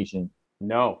gratification.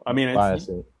 No, I mean,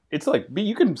 it's like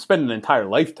you can spend an entire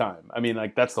lifetime. I mean,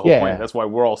 like that's the whole point. That's why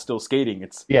we're all still skating.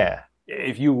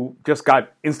 If you just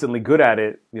got instantly good at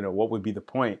it, what would be the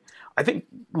point? I think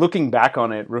looking back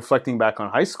on it, reflecting back on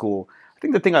high school, I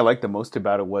think the thing I liked the most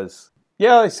about it was,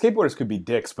 like skateboarders could be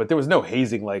dicks, but there was no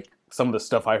hazing like some of the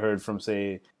stuff I heard from,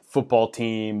 say, football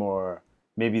team, or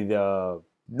maybe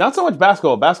not so much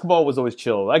basketball. Basketball was always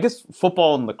chill. I guess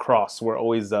football and lacrosse were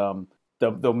always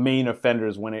the main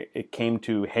offenders when it came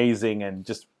to hazing and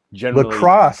just generally.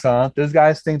 Lacrosse, huh? Those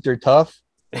guys think they're tough.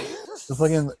 It's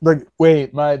fucking like,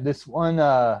 wait, this one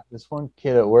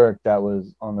kid at work that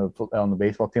was on the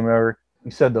baseball team or whatever,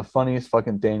 he said the funniest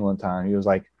fucking thing one time. He was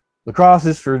like, lacrosse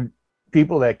is for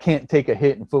people that can't take a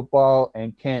hit in football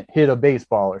and can't hit a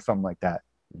baseball or something like that.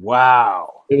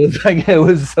 Wow. It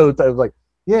was so tough. It was like,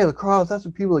 yeah, lacrosse, that's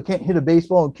for people that can't hit a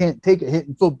baseball and can't take a hit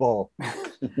in football.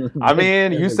 I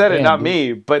mean, you said it, not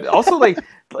me. But also like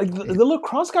the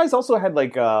lacrosse guys also had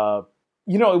like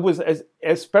it was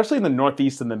especially in the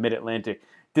Northeast and the Mid-Atlantic.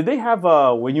 Did they have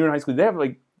when you were in high school? Did they have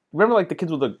like, remember like the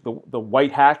kids with the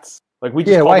white hats? Like we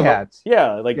just white hats.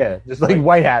 Just like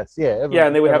white hats. Yeah,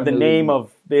 and they would have the name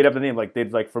like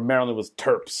they'd like for Maryland it was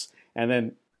Terps, and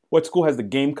then what school has the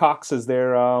Gamecocks as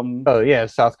their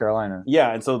South Carolina.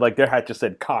 Yeah, and so like their hat just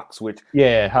said Cox, which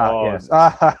yes.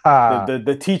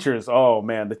 The teachers, oh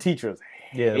man, the teachers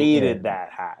hated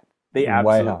that hat. They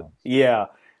absolutely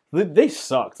they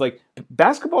sucked. Like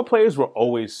basketball players were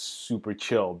always super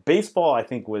chill. Baseball, I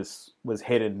think, was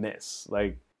hit and miss.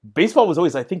 Like baseball was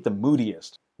always, I think, the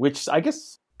moodiest, which I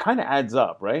guess kind of adds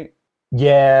up, right?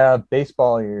 Yeah,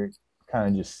 baseball, you're kind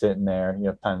of just sitting there. You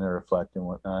have time to reflect and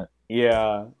whatnot.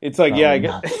 Yeah, it's like I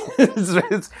guess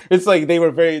it's like they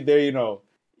were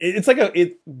it's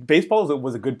like baseball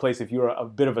was a good place if you were a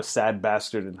bit of a sad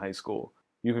bastard in high school.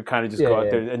 You could kind of just go out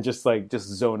there and just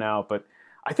zone out. But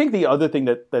I think the other thing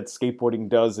that skateboarding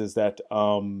does is that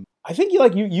I think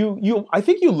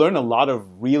you learn a lot of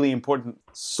really important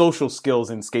social skills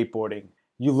in skateboarding.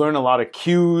 You learn a lot of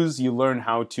cues. You learn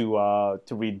how to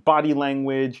read body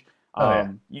language. Like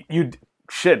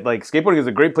skateboarding is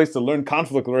a great place to learn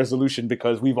conflict resolution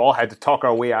because we've all had to talk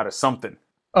our way out of something.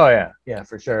 Oh yeah,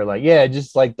 for sure. Like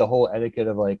just like the whole etiquette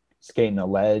of like skating a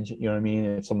ledge. You know what I mean?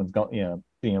 If someone's going,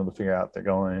 being able to figure out if they're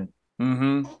going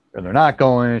or they're not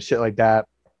going and shit like that.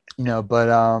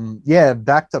 But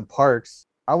back to parks.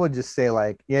 I would just say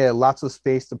like lots of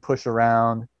space to push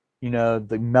around.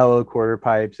 the mellow quarter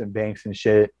pipes and banks and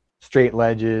shit, straight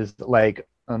ledges. Like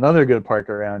another good park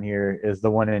around here is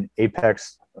the one in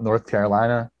Apex, North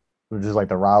Carolina, which is like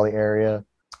the Raleigh area.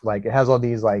 Like it has all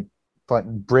these like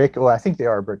brick. Well, I think they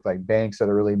are brick like banks that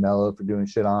are really mellow for doing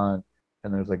shit on,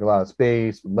 and there's like a lot of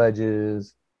space,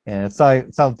 ledges, and it's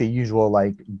not the usual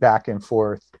like back and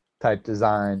forth type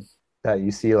design that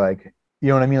you see like you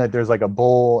know what I mean. Like there's like a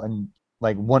bowl and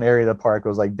like one area of the park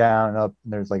goes like down and up,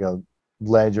 and there's like a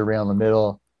ledge around the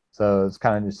middle. So it's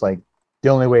kind of just like the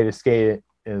only way to skate it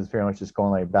is pretty much just going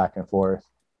like back and forth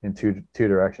in two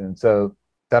directions. So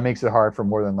that makes it hard for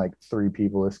more than like three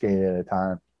people to skate at a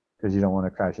time because you don't want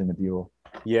to crash into people.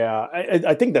 Yeah,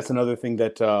 I think that's another thing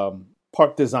that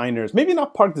park designers, maybe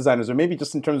not park designers, or maybe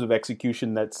just in terms of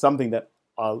execution, that's something that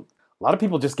a lot of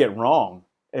people just get wrong,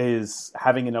 is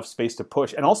having enough space to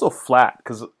push, and also flat,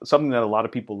 because something that a lot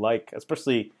of people like,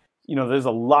 especially, there's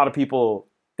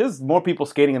more people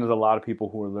skating, and there's a lot of people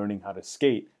who are learning how to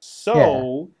skate.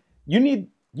 So you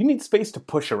need space to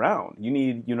push around. You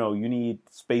need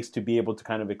space to be able to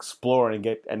kind of explore and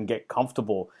get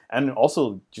comfortable, and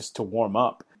also just to warm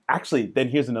up. Actually, then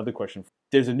here's another question.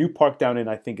 There's a new park down in,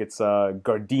 I think it's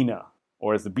Gardena,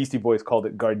 or as the Beastie Boys called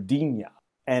it, Gardenia.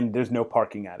 And there's no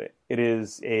parking at it. It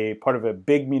is a part of a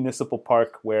big municipal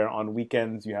park where on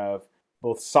weekends you have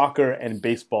both soccer and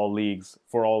baseball leagues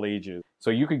for all ages. So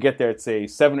you could get there at, say,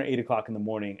 7 or 8 o'clock in the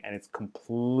morning, and it's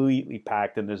completely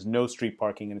packed, and there's no street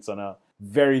parking, and it's on a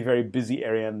very, very busy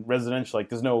area, and residential, like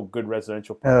there's no good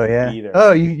residential parking either.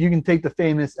 Oh, you can take the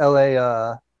famous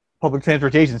LA public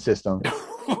transportation system.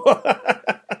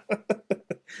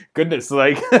 Goodness,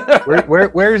 like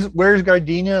where's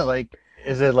Gardena? Like,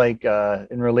 is it like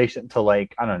in relation to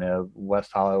like I don't know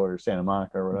West Hollywood or Santa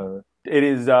Monica or whatever? It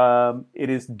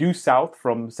is due south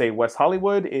from, say, West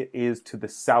Hollywood. It is to the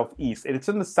southeast. It's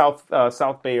in the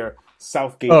South Bay or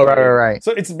Southgate. Oh, right.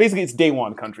 So it's day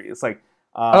one country. It's like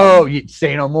you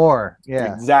say no more.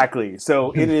 Yeah, exactly.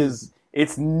 So it is.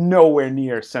 It's nowhere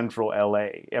near central LA.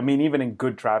 I mean, even in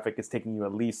good traffic, it's taking you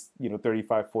at least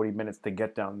 35, 40 minutes to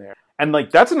get down there. And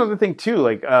like that's another thing too.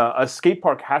 Like a skate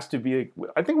park has to be.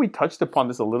 I think we touched upon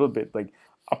this a little bit. Like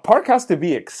a park has to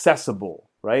be accessible,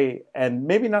 right? And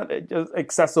maybe not just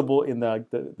accessible in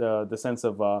the sense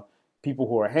of people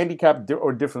who are handicapped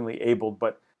or differently abled,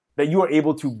 but that you are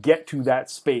able to get to that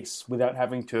space without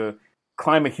having to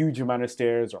climb a huge amount of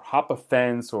stairs or hop a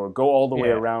fence or go all the way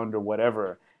around or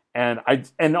whatever. And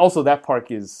also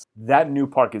that new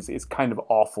park is kind of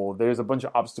awful. There's a bunch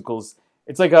of obstacles.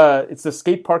 It's like it's a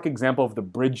skate park example of the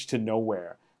bridge to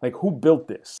nowhere. Like who built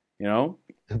this? The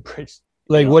bridge.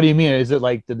 Like what do you mean? Is it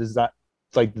like the design?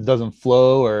 It's like it doesn't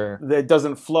flow or it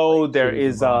doesn't flow. Like,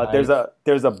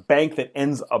 there's a bank that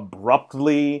ends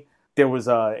abruptly.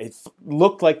 It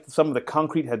looked like some of the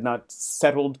concrete had not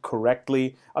settled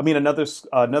correctly. I mean,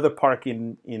 another park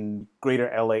in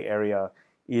greater LA area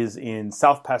is in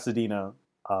South Pasadena.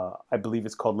 I believe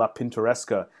it's called La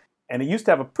Pintoresca. And it used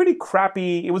to have a pretty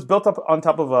crappy, it was built up on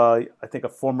top of I think a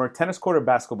former tennis court or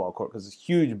basketball court, because there's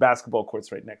huge basketball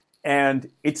courts right next. And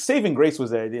its saving grace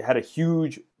was that it had a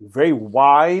huge, very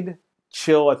wide,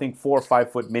 chill, I think 4 or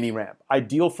 5 foot mini ramp.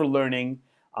 Ideal for learning.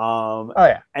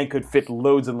 And could fit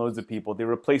loads and loads of people. They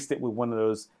replaced it with one of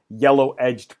those yellow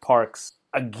edged parks.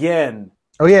 Again,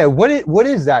 oh yeah, what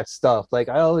is that stuff? Like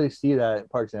I always see that at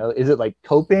parks. Is it like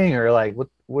coping or like what?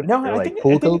 No, I think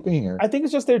coping. Or? I think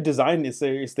it's just their design.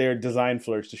 It's their design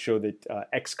flourish to show that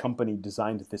X company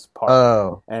designed this park.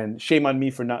 Oh, and shame on me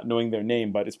for not knowing their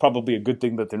name, but it's probably a good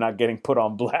thing that they're not getting put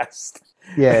on blast.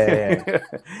 Yeah.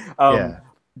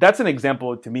 That's an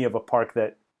example to me of a park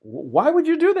that. Why would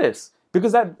you do this?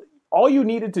 Because that all you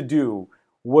needed to do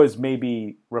was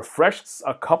maybe refresh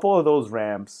a couple of those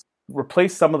ramps,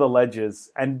 replace some of the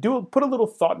ledges, and put a little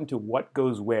thought into what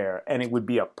goes where, and it would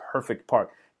be a perfect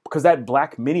park. Because that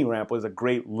black mini ramp was a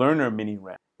great learner mini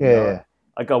ramp. Yeah.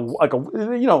 Like a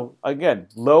again,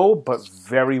 low but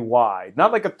very wide.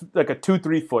 Not like a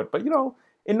 2-3 foot, but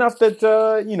enough that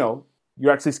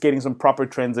you're actually skating some proper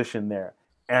transition there.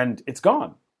 And it's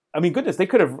gone. I mean, goodness, they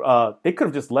could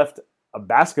have just left a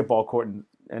basketball court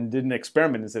and did an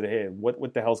experiment and said, hey,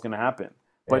 what the hell's going to happen?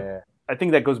 But I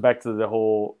think that goes back to the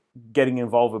whole getting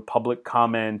involved with public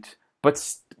comment.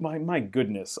 But my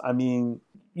goodness, I mean,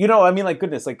 like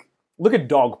goodness, like look at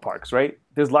dog parks, right?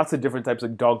 There's lots of different types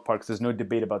of dog parks. There's no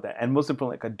debate about that. And most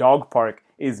importantly, like a dog park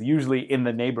is usually in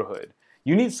the neighborhood.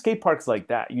 You need skate parks like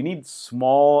that. You need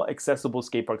small, accessible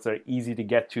skate parks that are easy to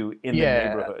get to in the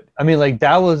neighborhood. I mean, like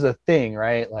that was a thing,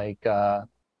 right? Like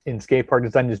in skate park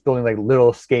design, just building like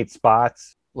little skate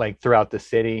spots like throughout the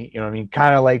city. You know what I mean?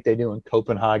 Kind of like they do in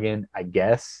Copenhagen, I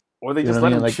guess. Or they You just know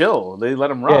what I let mean? him Like, chill. They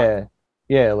let him rock.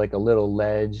 yeah, like a little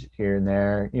ledge here and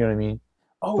there. You know what I mean?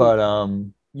 Oh, But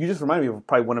you just reminded me of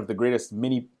probably one of the greatest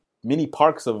mini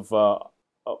parks of all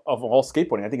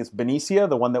skateboarding. I think it's Benicia,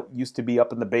 the one that used to be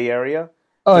up in the Bay Area.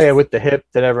 oh Just yeah, with the hip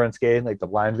that everyone's skating, like the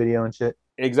blind video and shit.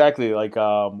 exactly like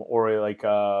or like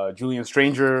Julian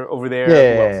Stranger over there. Who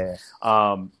else?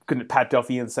 Yeah, Couldn't Pat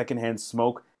Duffy and Secondhand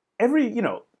Smoke.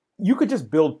 You could just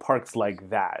build parks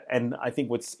like that. And I think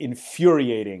what's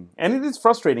infuriating, and it is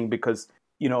frustrating because,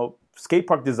 skate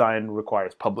park design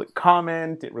requires public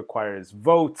comment, it requires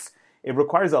votes, it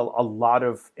requires a lot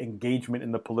of engagement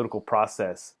in the political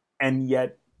process. And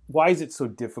yet, why is it so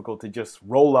difficult to just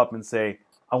roll up and say,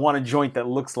 I want a joint that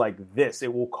looks like this?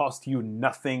 It will cost you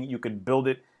nothing. You can build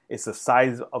it. It's the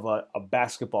size of a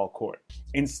basketball court.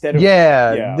 Instead of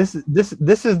yeah, this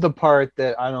is the part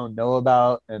that I don't know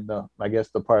about, and I guess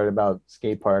the part about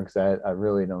skate parks that I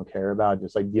really don't care about,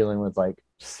 just like dealing with like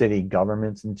city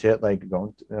governments and shit, like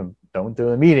don't do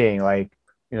a meeting, like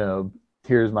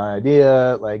here's my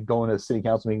idea, like going to city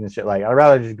council meetings and shit. Like I'd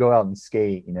rather just go out and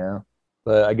skate.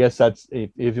 But I guess that's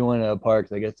if you want to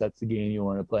parks, I guess that's the game you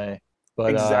want to play.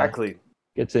 But exactly.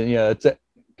 gets in,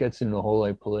 gets into the whole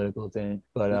like political thing.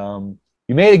 But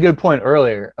you made a good point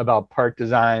earlier about park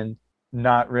design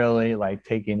not really like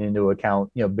taking into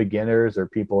account beginners or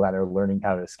people that are learning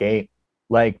how to skate.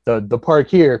 Like the park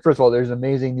here, first of all, there's an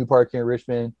amazing new park here in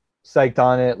Richmond. Psyched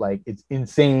on it. Like it's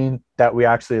insane that we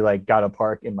actually like got a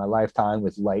park in my lifetime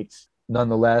with lights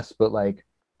nonetheless. But like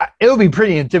it would be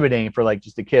pretty intimidating for like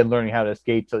just a kid learning how to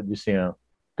skate to just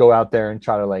go out there and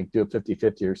try to like do a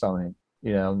 50-50 or something.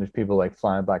 There's people like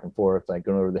flying back and forth, like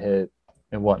going over the hip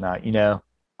and whatnot.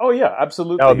 Oh yeah,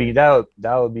 absolutely. That would be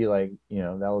like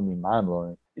that would be mind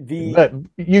blowing. But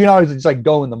you can always just like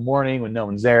go in the morning when no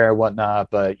one's there or whatnot.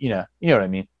 But you know what I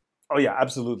mean. Oh yeah,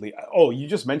 absolutely. Oh, you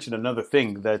just mentioned another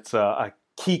thing that's a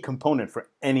key component for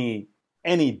any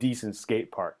decent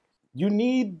skate park. You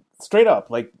need straight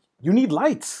up you need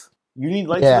lights. You need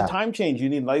lights for the time change. You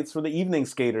need lights for the evening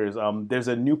skaters. There's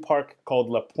a new park called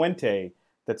La Puente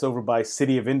that's over by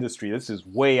City of Industry. This is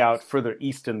way out further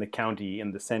east in the county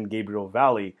in the San Gabriel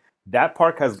Valley. That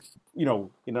park has, in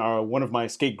one of my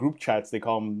skate group chats, they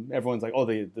call them, everyone's like, oh,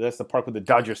 that's the park with the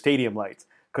Dodger Stadium lights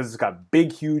because it's got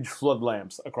big, huge flood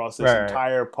lamps across this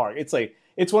entire park.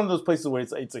 It's one of those places where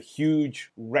it's a huge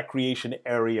recreation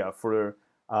area for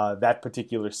that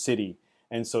particular city.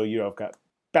 And so, I've got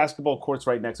basketball courts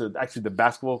right next to it. Actually, the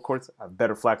basketball courts have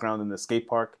better flat ground than the skate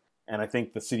park. And I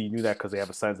think the city knew that because they have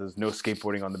a sign that says no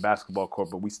skateboarding on the basketball court,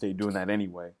 but we stayed doing that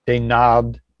anyway. They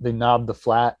knobbed the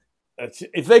flat.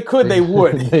 If they could, they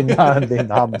would. they knobbed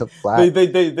the flat.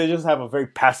 They just have a very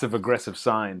passive aggressive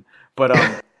sign.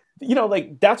 But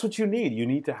that's what you need. You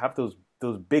need to have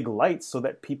those big lights so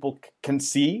that people can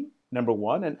see. Number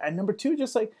one, and number two,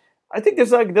 just like I think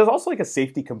there's also like a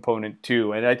safety component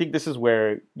too. And I think this is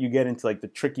where you get into like the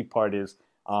tricky part is.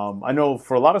 I know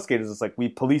for a lot of skaters, it's like we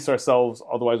police ourselves,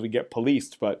 otherwise we get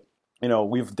policed. But,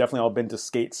 we've definitely all been to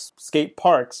skate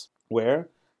parks where,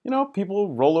 people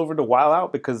roll over to wild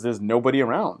out because there's nobody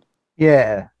around.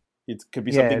 Yeah. It could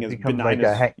be something as benign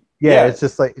like it's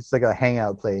just like, it's like a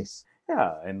hangout place.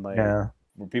 Yeah. And where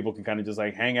people can kind of just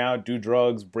like hang out, do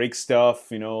drugs, break stuff,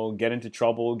 get into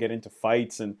trouble, get into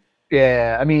fights. And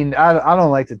yeah, I mean, I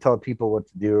don't like to tell people what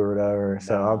to do or whatever.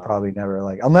 So I'll probably never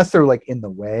unless they're like in the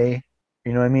way.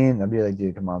 You know what I mean? I'd be like,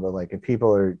 dude, come on. But like, if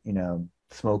people are,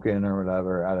 smoking or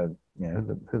whatever,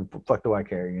 who the fuck do I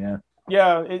care?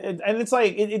 Yeah, and it's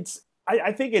like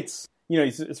I think it's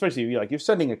especially if you're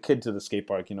sending a kid to the skate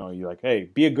park. You're like,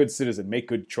 hey, be a good citizen, make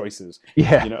good choices.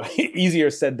 Yeah. Easier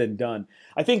said than done.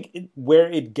 I think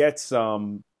where it gets if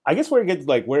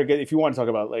you want to talk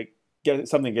about like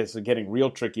something gets getting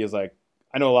real tricky is like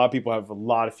I know a lot of people have a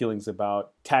lot of feelings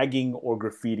about tagging or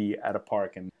graffiti at a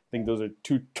park, and I think those are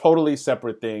two totally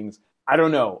separate things. I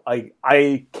don't know.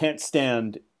 I can't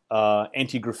stand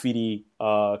anti-graffiti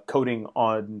coating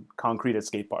on concrete at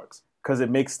skate parks because it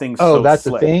makes things so that's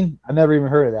slick. A thing? I never even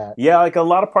heard of that. Yeah, like a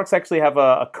lot of parks actually have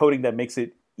a coating that makes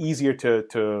it easier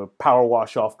to power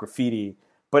wash off graffiti,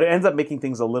 but it ends up making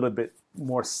things a little bit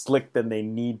more slick than they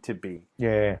need to be.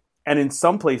 Yeah. And in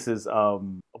some places,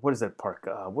 what is that park?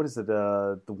 What is it?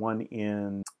 The one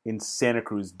in Santa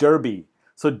Cruz, Derby.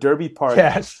 So Derby Park.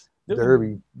 Yes,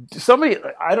 Derby. Somebody,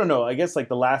 I don't know. I guess like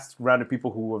the last round of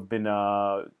people who have been,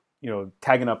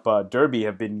 tagging up Derby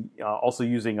have been also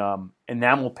using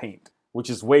enamel paint,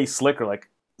 which is way slicker. Like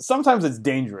sometimes it's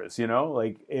dangerous,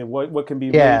 Like what can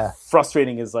be really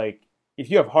frustrating is like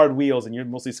if you have hard wheels and you're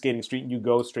mostly skating street and you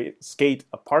go straight skate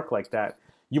a park like that,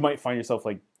 you might find yourself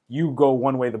like. You go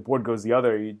one way, the board goes the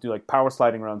other. You do like power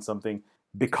sliding around something.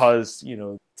 because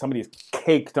somebody's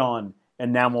caked on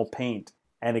enamel paint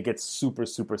and it gets super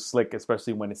super slick,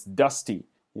 especially when it's dusty.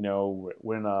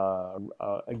 We're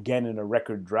again in a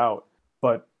record drought.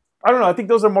 But I don't know. I think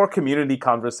those are more community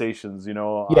conversations.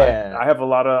 Yeah. I have a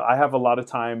lot of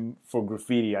time for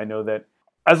graffiti. I know that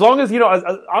as long as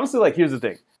honestly, like, here's the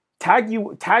thing: tag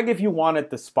if you want at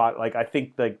the spot. Like, I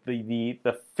think like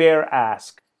the fair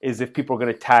ask is, if people are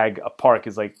going to tag a park,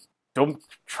 is like, don't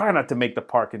try not to make the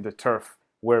park into turf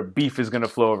where beef is going to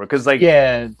flow over. Because like,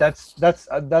 yeah,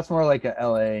 that's more like a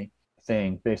LA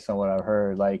thing based on what I've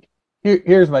heard. Like,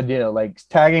 here's my deal. Like,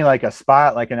 tagging like a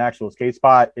spot, like an actual skate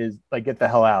spot, is like, get the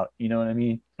hell out. You know what I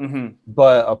mean? mm-hmm.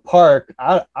 But a park,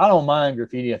 I don't mind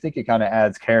graffiti. I think it kind of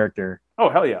adds character. Oh,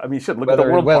 hell yeah. I mean, shit, look at the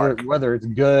World Park. Whether it's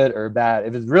good or bad.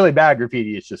 If it's really bad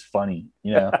graffiti, it's just funny,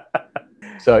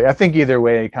 So I think either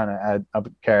way, kind of add up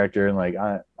character, and like,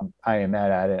 I am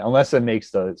mad at it, unless it makes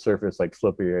the surface like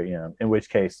slipperier, in which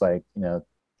case, like,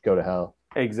 go to hell.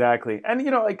 Exactly. And,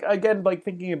 like, again, like,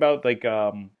 thinking about like,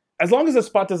 as long as a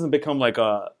spot doesn't become like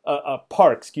a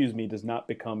park, does not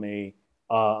become a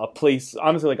place,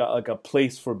 honestly, like a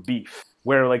place for beef,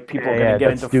 where like people are going to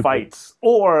get into fights,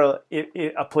 or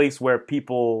a place where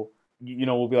people,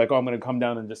 will be like, oh, I'm going to come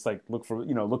down and just like look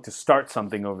to start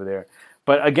something over there.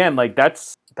 But again, like,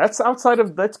 that's kind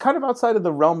of outside of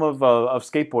the realm of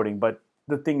skateboarding. But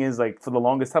the thing is, like, for the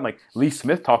longest time, like, Lee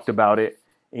Smith talked about it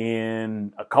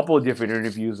in a couple of different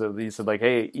interviews. He said, like,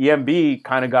 hey, EMB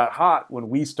kind of got hot when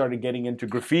we started getting into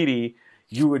graffiti.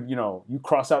 You would, you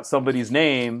cross out somebody's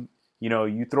name,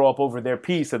 you throw up over their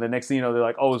piece, and the next thing you know, they're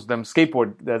like, oh, it's them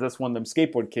skateboard. That's one of them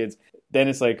skateboard kids. Then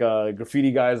it's like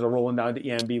graffiti guys are rolling down to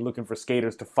EMB looking for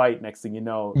skaters to fight. Next thing you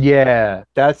know, yeah,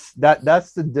 that's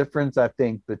the difference, I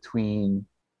think, between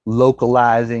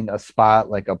localizing a spot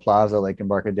like a plaza, like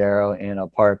Embarcadero, and a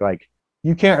park. Like,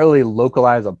 you can't really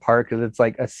localize a park because it's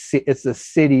like it's a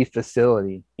city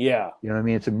facility. Yeah, you know what I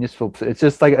mean. It's a municipal. It's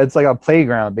just like a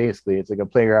playground basically. It's like a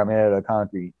playground made out of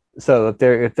concrete. So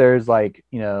if there's like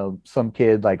some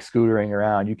kid like scootering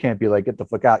around, you can't be like, get the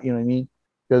fuck out. You know what I mean?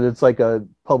 Because it's like a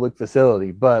public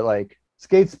facility. But like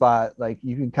skate spot, like,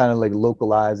 you can kind of like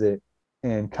localize it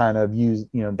and kind of use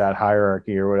that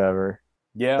hierarchy or whatever.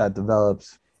 Yeah, that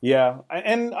develops. Yeah,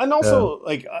 and also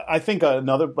like, I think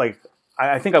another, like,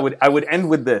 I think I would end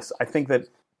with this. I think that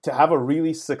to have a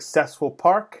really successful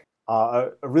park, a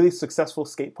really successful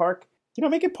skate park,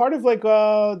 make it part of like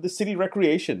the city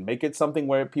recreation. Make it something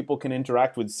where people can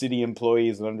interact with city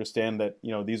employees and understand that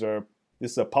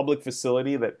this is a public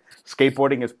facility, that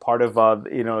skateboarding is part of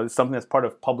something that's part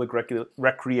of public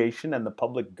recreation and the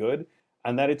public good,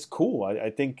 and that it's cool. I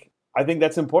think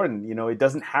that's important. It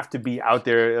doesn't have to be out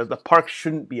there. The park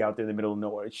shouldn't be out there in the middle of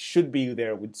nowhere. It should be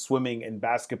there with swimming and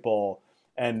basketball,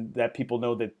 and that people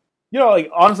know that, like,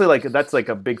 honestly, like, that's like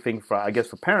a big thing for, I guess,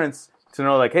 for parents to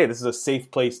know, like, hey, this is a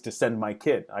safe place to send my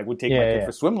kid. I would take my kid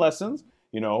for swim lessons,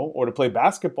 or to play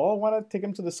basketball. Why not take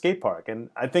him to the skate park? And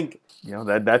I think,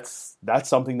 that's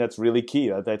something that's really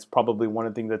key. That's probably one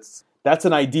of the things that's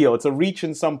an ideal. It's a reach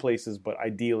in some places, but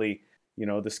ideally,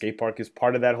 the skate park is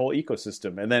part of that whole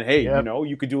ecosystem. And then, hey,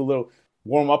 you could do a little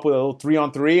warm up with a little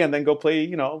 3-on-3 and then go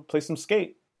play some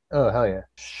skate. Oh, hell yeah.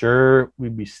 Sure,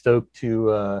 we'd be stoked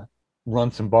to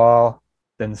run some ball,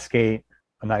 then skate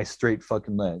a nice straight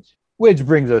fucking ledge. Which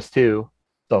brings us to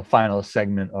the final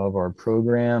segment of our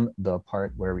program, the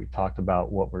part where we talked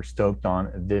about what we're stoked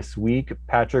on this week.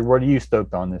 Patrick, what are you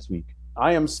stoked on this week?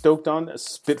 I am stoked on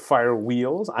Spitfire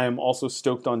wheels. I am also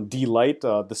stoked on D-Light,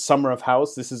 the Summer of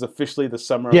House. This is officially the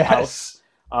Summer of House.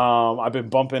 I've been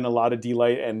bumping a lot of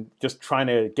D-Light and just trying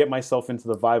to get myself into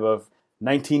the vibe of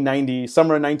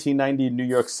summer of 1990 New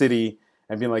York City,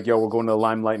 and being like, yo, we're going to the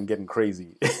Limelight and getting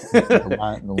crazy.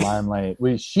 the Limelight.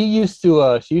 She used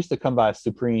to come by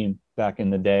Supreme back in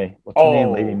the day. What's her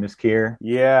name? Lady Miss Kier.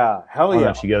 Yeah, hell yeah. I don't know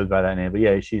if she goes by that name, but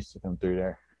yeah, she used to come through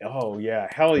there. Oh yeah,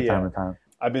 hell yeah. Time to time.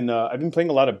 I've been playing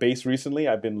a lot of bass recently.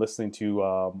 I've been listening to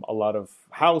a lot of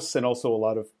house and also a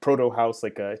lot of proto house,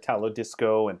 like Italo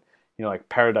disco and like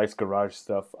Paradise Garage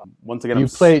stuff. Once again,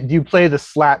 do you play the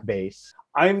slap bass?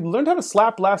 I learned how to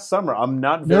slap last summer. I'm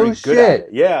not very good at it.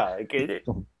 Yeah,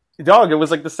 dog. It was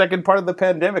like the second part of the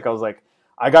pandemic. I was like,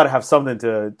 I got to have something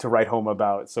to write home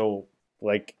about. So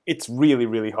like, it's really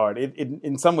really hard.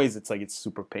 In some ways, it's like it's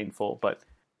super painful. But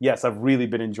yes, I've really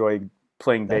been enjoying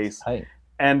playing bass. Tight.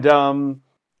 And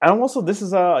also, this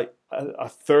is a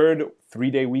third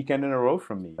 3-day weekend in a row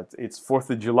from me. It's 4th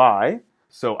of July.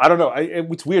 So I don't know.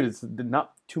 It's weird. It's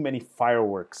not too many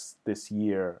fireworks this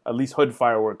year. At least hood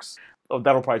fireworks. Oh,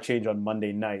 that'll probably change on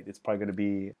Monday night. It's probably gonna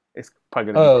be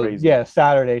crazy. Yeah,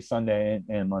 Saturday, Sunday,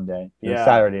 and Monday. Yeah.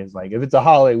 Saturday is like, if it's a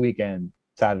holiday weekend,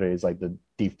 Saturday is like the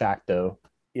de facto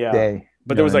Yeah. day.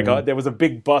 But You know there was what I like mean? there was a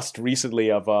big bust recently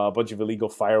of a bunch of illegal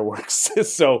fireworks.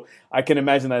 So I can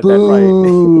imagine that probably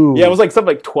Boo! yeah, it was like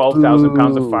something like 12,000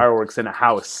 pounds of Boo. fireworks in a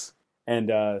house.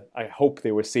 And I hope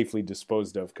they were safely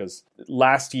disposed of, because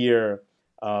last year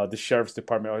the sheriff's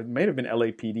department, or it may have been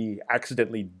LAPD,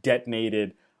 accidentally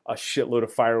detonated a shitload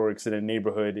of fireworks in a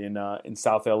neighborhood in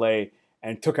South LA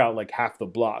and took out like half the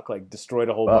block, like destroyed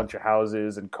a whole Wow. bunch of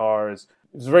houses and cars.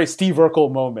 It was a very Steve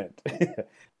Urkel moment.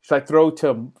 Should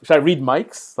I read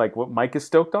Mike's, like what Mike is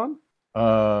stoked on?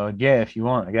 Yeah, if you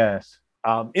want, I guess.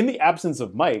 In the absence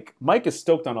of Mike, Mike is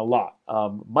stoked on a lot.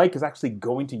 Mike is actually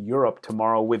going to Europe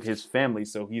tomorrow with his family,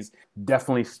 so he's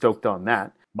definitely stoked on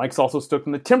that. Mike's also stoked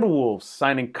on the Timberwolves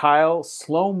signing Kyle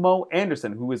Slow-Mo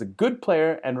Anderson, who is a good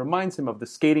player and reminds him of the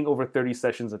skating over 30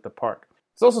 sessions at the park.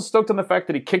 He's also stoked on the fact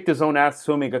that he kicked his own ass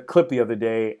filming a clip the other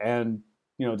day and,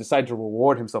 decided to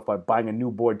reward himself by buying a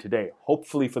new board today,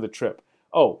 hopefully for the trip.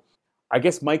 Oh, I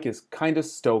guess Mike is kind of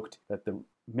stoked that the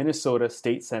Minnesota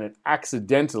State Senate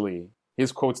accidentally,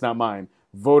 his quotes not mine,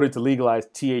 voted to legalize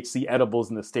THC edibles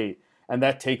in the state, and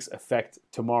that takes effect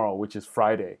tomorrow, which is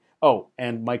Friday. Oh,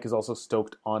 and Mike is also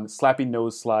stoked on slappy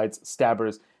nose slides,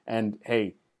 stabbers, and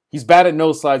hey, he's bad at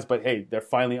nose slides, but hey, they're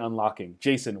finally unlocking.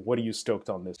 Jason, what are you stoked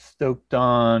on this? Stoked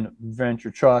on Venture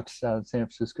Trucks out of San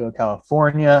Francisco,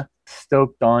 California.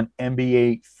 Stoked on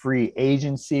NBA free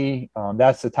agency.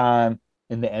 That's the time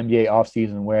in the NBA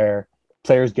offseason where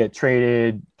players get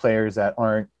traded, players that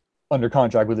aren't under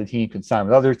contract with a team can sign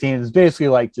with other teams. It's basically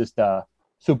like just a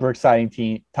super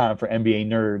exciting time for NBA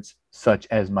nerds such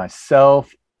as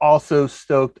myself. Also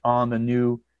stoked on the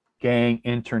new Gang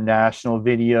International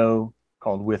video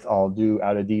called With All Due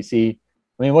out of DC.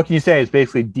 I mean, what can you say? It's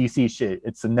basically DC shit.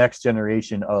 It's the next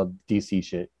generation of DC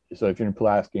shit. So if you're in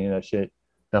Pulaski and that shit,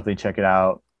 definitely check it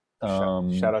out.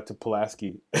 Shout out to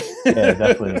Pulaski. Yeah,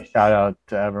 definitely. Shout out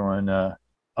to everyone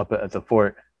up at the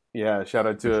fort. Yeah, shout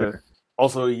out to Sure.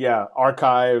 also, yeah,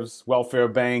 Archives, Welfare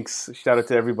Banks. Shout out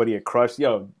to everybody at Crush.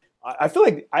 Yo, I feel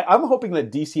like I'm hoping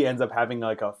that DC ends up having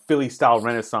like a Philly style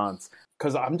renaissance,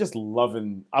 because I'm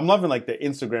loving like the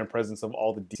Instagram presence of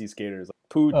all the DC skaters, like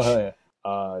Pooch, Oh, yeah.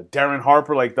 Darren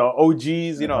Harper, like the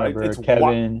OGs. Harper, It's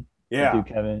Kevin. yeah. Dude,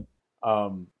 Kevin.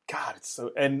 God, it's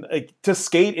so, and like to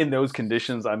skate in those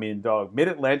conditions. I mean, dog,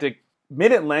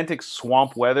 mid-Atlantic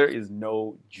swamp weather is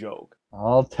no joke.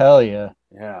 I'll tell you.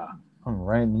 Yeah. I'm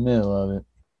right in the middle of it.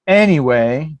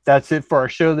 Anyway, that's it for our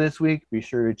show this week. Be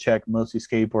sure to check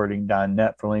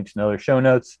mostlyskateboarding.net for links and other show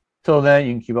notes. Till then,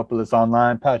 you can keep up with us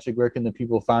online. Patrick, where can the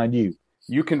people find you?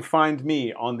 You can find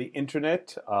me on the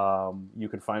internet. You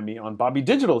can find me on Bobby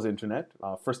Digital's internet.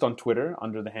 First on Twitter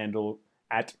under the handle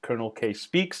 @ColonelK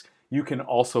Speaks. You can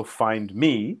also find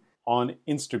me on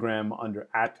Instagram under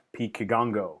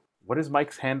 @PKigongo. What is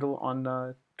Mike's handle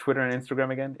on Twitter and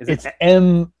Instagram again? Is It's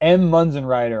M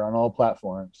Munzenrider on all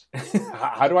platforms.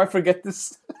 How do I forget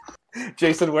this?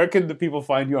 Jason, where can the people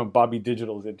find you on Bobby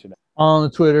Digital's internet? On the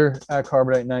Twitter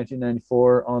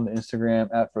 @Carbonite1994, on the Instagram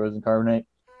 @FrozenCarbonite,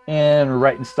 and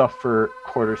writing stuff for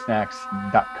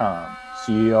quartersnacks.com.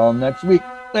 See you all next week.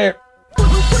 Later.